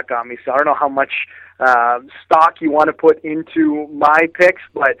know where that got me. So I don't know how much stock you want to put into my picks,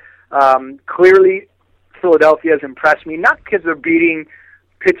 but clearly Philadelphia has impressed me, not because they're beating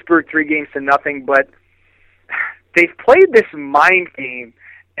Pittsburgh 3-0, but they've played this mind game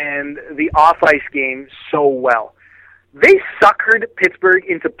and the off-ice game so well. They suckered Pittsburgh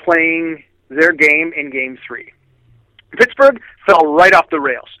into playing their game in Game 3. Pittsburgh fell right off the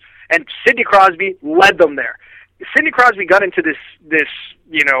rails, and Sidney Crosby led them there. Sidney Crosby got into this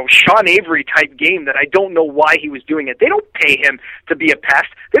Sean Avery type game that I don't know why he was doing it. They don't pay him to be a pest.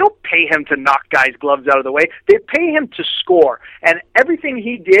 They don't pay him to knock guys' gloves out of the way. They pay him to score. And everything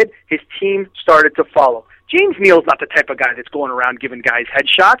he did, his team started to follow. James Neal's not the type of guy that's going around giving guys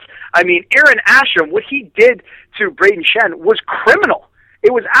headshots. I mean, Aaron Ashram, what he did to Braden Shen was criminal.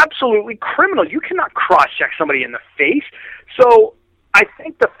 It was absolutely criminal. You cannot cross-check somebody in the face. So I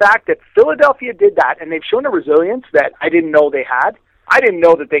think the fact that Philadelphia did that, and they've shown a resilience that I didn't know they had. I didn't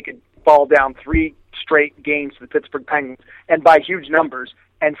know that they could fall down 3 straight games to the Pittsburgh Penguins and by huge numbers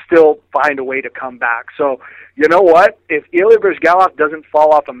and still find a way to come back. So, you know what? If Ilya Bryzgalov doesn't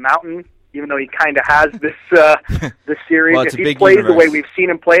fall off a mountain, even though he kind of has this series, well, if he plays universe. the way we've seen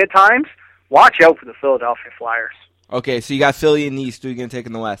him play at times, watch out for the Philadelphia Flyers. Okay, so you got Philly in the East. Who are you going to take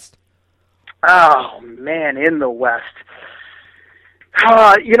in the West? Oh, man, in the West.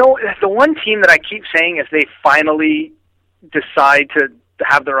 The one team that I keep saying is they finally decide to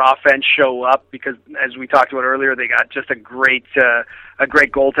have their offense show up because, as we talked about earlier, they got just a great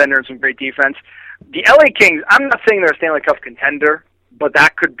goaltender and some great defense. The LA Kings, I'm not saying they're a Stanley Cup contender, but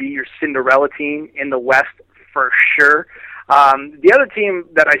that could be your Cinderella team in the West for sure. The other team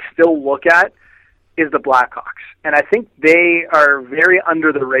that I still look at is the Blackhawks, and I think they are very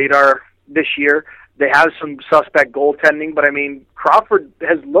under the radar this year. They have some suspect goaltending, but I mean, Crawford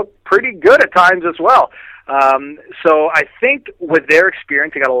has looked pretty good at times as well. So I think with their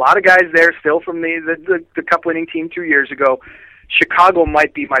experience, they got a lot of guys there still from the cup-winning team 2 years ago. Chicago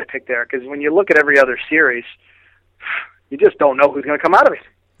might be my pick there because when you look at every other series, you just don't know who's going to come out of it.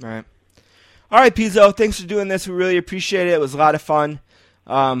 All right, Pizzo, thanks for doing this. We really appreciate it. It was a lot of fun.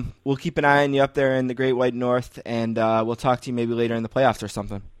 We'll keep an eye on you up there in the Great White North, and we'll talk to you maybe later in the playoffs or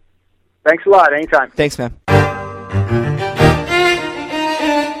something. Thanks a lot. Anytime. Thanks, man.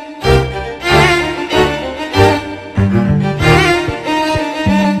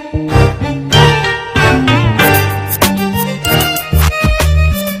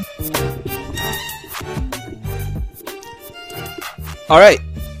 All right.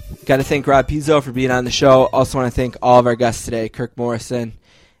 Got to thank Rob Pizzo for being on the show. Also want to thank all of our guests today, Kirk Morrison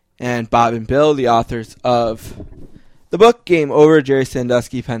and Bob and Bill, the authors of the book Game Over, Jerry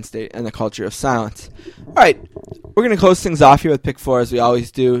Sandusky, Penn State, and the Culture of Silence. All right. We're going to close things off here with pick 4 as we always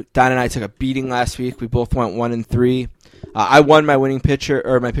do. Don and I took a beating last week. We both went 1-3. I won my winning pitcher,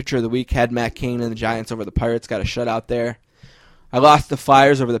 or my pitcher of the week, had Matt Cain and the Giants over the Pirates. Got a shutout there. I lost the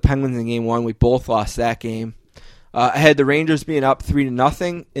Flyers over the Penguins in Game 1. We both lost that game. I had the Rangers being up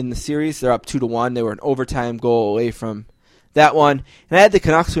 3-0 in the series. They're up 2-1. They were an overtime goal away from that one. And I had the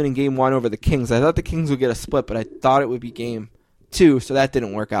Canucks winning Game 1 over the Kings. I thought the Kings would get a split, but I thought it would be Game 2, so that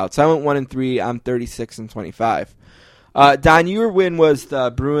didn't work out. So I went 1-3. I'm 36-25. Don, your win was the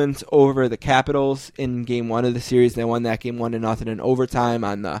Bruins over the Capitals in Game 1 of the series. They won that game 1-0 in overtime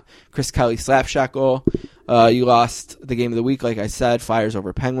on the Chris Kelly slapshot goal. You lost the game of the week, like I said, Flyers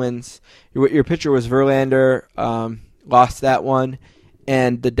over Penguins. Your pitcher was Verlander, lost that one.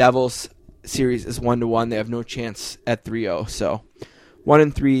 And the Devils series is 1-1. They have no chance at 3-0. So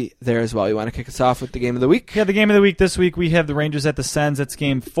 1-3 there as well. You want to kick us off with the game of the week? Yeah, the game of the week this week, we have the Rangers at the Sens. That's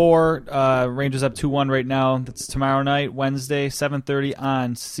Game 4. Rangers up 2-1 right now. That's tomorrow night, Wednesday, 7:30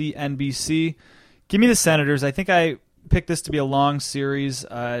 on CNBC. Give me the Senators. I think I picked this to be a long series.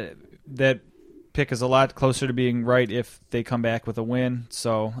 That pick is a lot closer to being right if they come back with a win.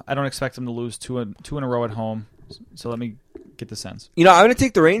 So I don't expect them to lose two in a row at home. So let me get the Sens. I'm going to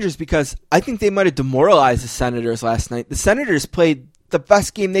take the Rangers because I think they might have demoralized the Senators last night. The Senators played the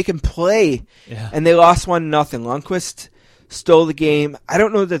best game they can play, and they lost 1-0. Lundqvist stole the game. I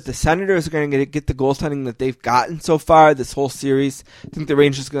don't know that the Senators are going to get the goaltending that they've gotten so far this whole series. I think the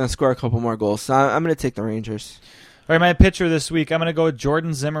Rangers are going to score a couple more goals. So I'm going to take the Rangers. All right, my pitcher this week, I'm going to go with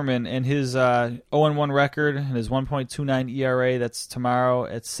Jordan Zimmerman and his 0-1 record and his 1.29 ERA. That's tomorrow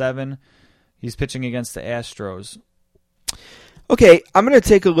at 7. He's pitching against the Astros. Okay, I'm going to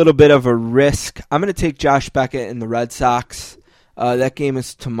take a little bit of a risk. I'm going to take Josh Beckett and the Red Sox. That game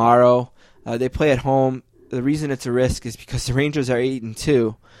is tomorrow. They play at home. The reason it's a risk is because the Rangers are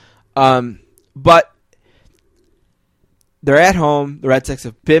 8-2. But they're at home. The Red Sox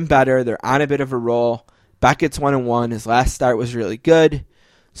have been better. They're on a bit of a roll. Beckett's 1-1. His last start was really good.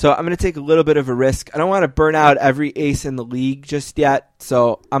 So I'm going to take a little bit of a risk. I don't want to burn out every ace in the league just yet.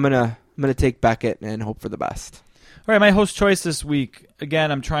 So I'm going to take Beckett and hope for the best. All right, my host choice this week.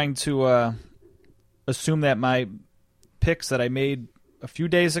 Again, I'm trying to assume that my picks that I made a few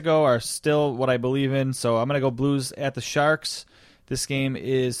days ago are still what I believe in. So I'm going to go Blues at the Sharks. This game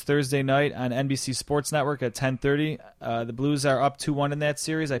is Thursday night on NBC Sports Network at 10:30. The Blues are up 2-1 in that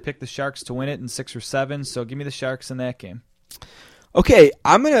series. I picked the Sharks to win it in 6 or 7, so give me the Sharks in that game. Okay,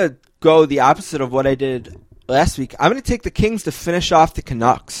 I'm going to go the opposite of what I did last week. I'm going to take the Kings to finish off the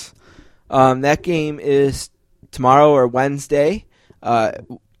Canucks. That game is tomorrow or Wednesday.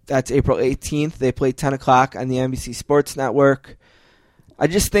 That's April 18th. They play 10 o'clock on the NBC Sports Network. I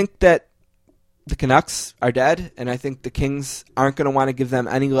just think that the Canucks are dead, and I think the Kings aren't going to want to give them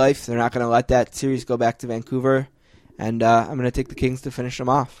any life. They're not going to let that series go back to Vancouver, and I'm going to take the Kings to finish them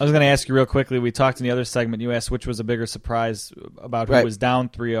off. I was going to ask you real quickly. We talked in the other segment. You asked which was a bigger surprise about who was down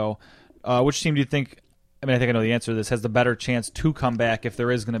 3-0. Which team do you think I mean, I think I know the answer to this, has the better chance to come back if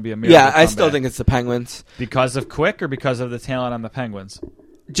there is going to be a miracle Yeah, I still comeback? think it's the Penguins. Because of Quick or because of the talent on the Penguins?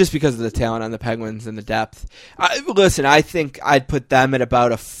 Just because of the talent on the Penguins and the depth. Listen, I think I'd put them at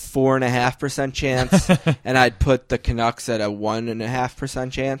about a 4.5% chance, and I'd put the Canucks at a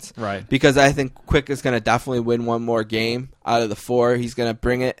 1.5% chance. Right. Because I think Quick is going to definitely win one more game out of the 4. He's going to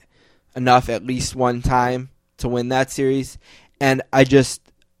bring it enough at least one time to win that series. And I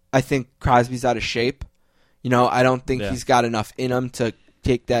think Crosby's out of shape. I don't think he's got enough in him to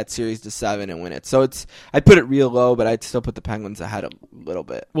take that series to 7 and win it. So I'd put it real low, but I'd still put the Penguins ahead a little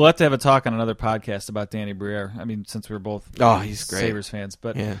bit. We'll have to have a talk on another podcast about Danny Briere. I mean, since we're both he's great. Sabres fans.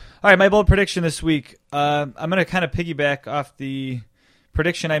 But yeah. All right, my bold prediction this week. I'm going to kind of piggyback off the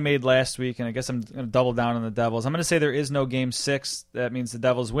prediction I made last week, and I guess I'm going to double down on the Devils. I'm going to say there is no Game 6. That means the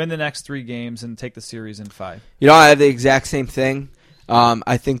Devils win the next 3 games and take the series in 5. I have the exact same thing.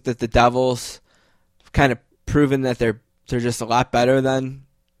 I think that the Devils have kind of proven that they're just a lot better than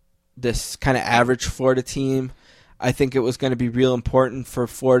this kind of average Florida team. I think it was going to be real important for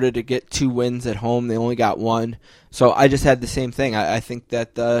Florida to get 2 wins at home. They only got 1. So I just had the same thing. I think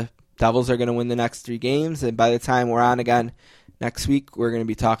that the Devils are going to win the next 3 games, and by the time we're on again next week, we're going to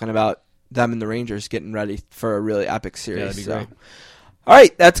be talking about them and the Rangers getting ready for a really epic series. Yeah, that'd be great. All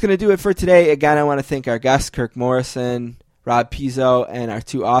right, that's going to do it for today. Again, I want to thank our guests, Kirk Morrison, Rob Pizzo, and our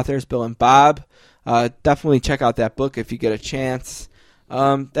 2 authors, Bill and Bob. Definitely check out that book if you get a chance.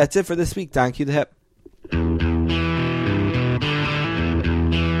 That's it for this week. Don, cue the hip.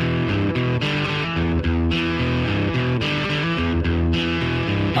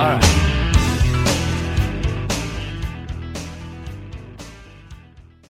 All right.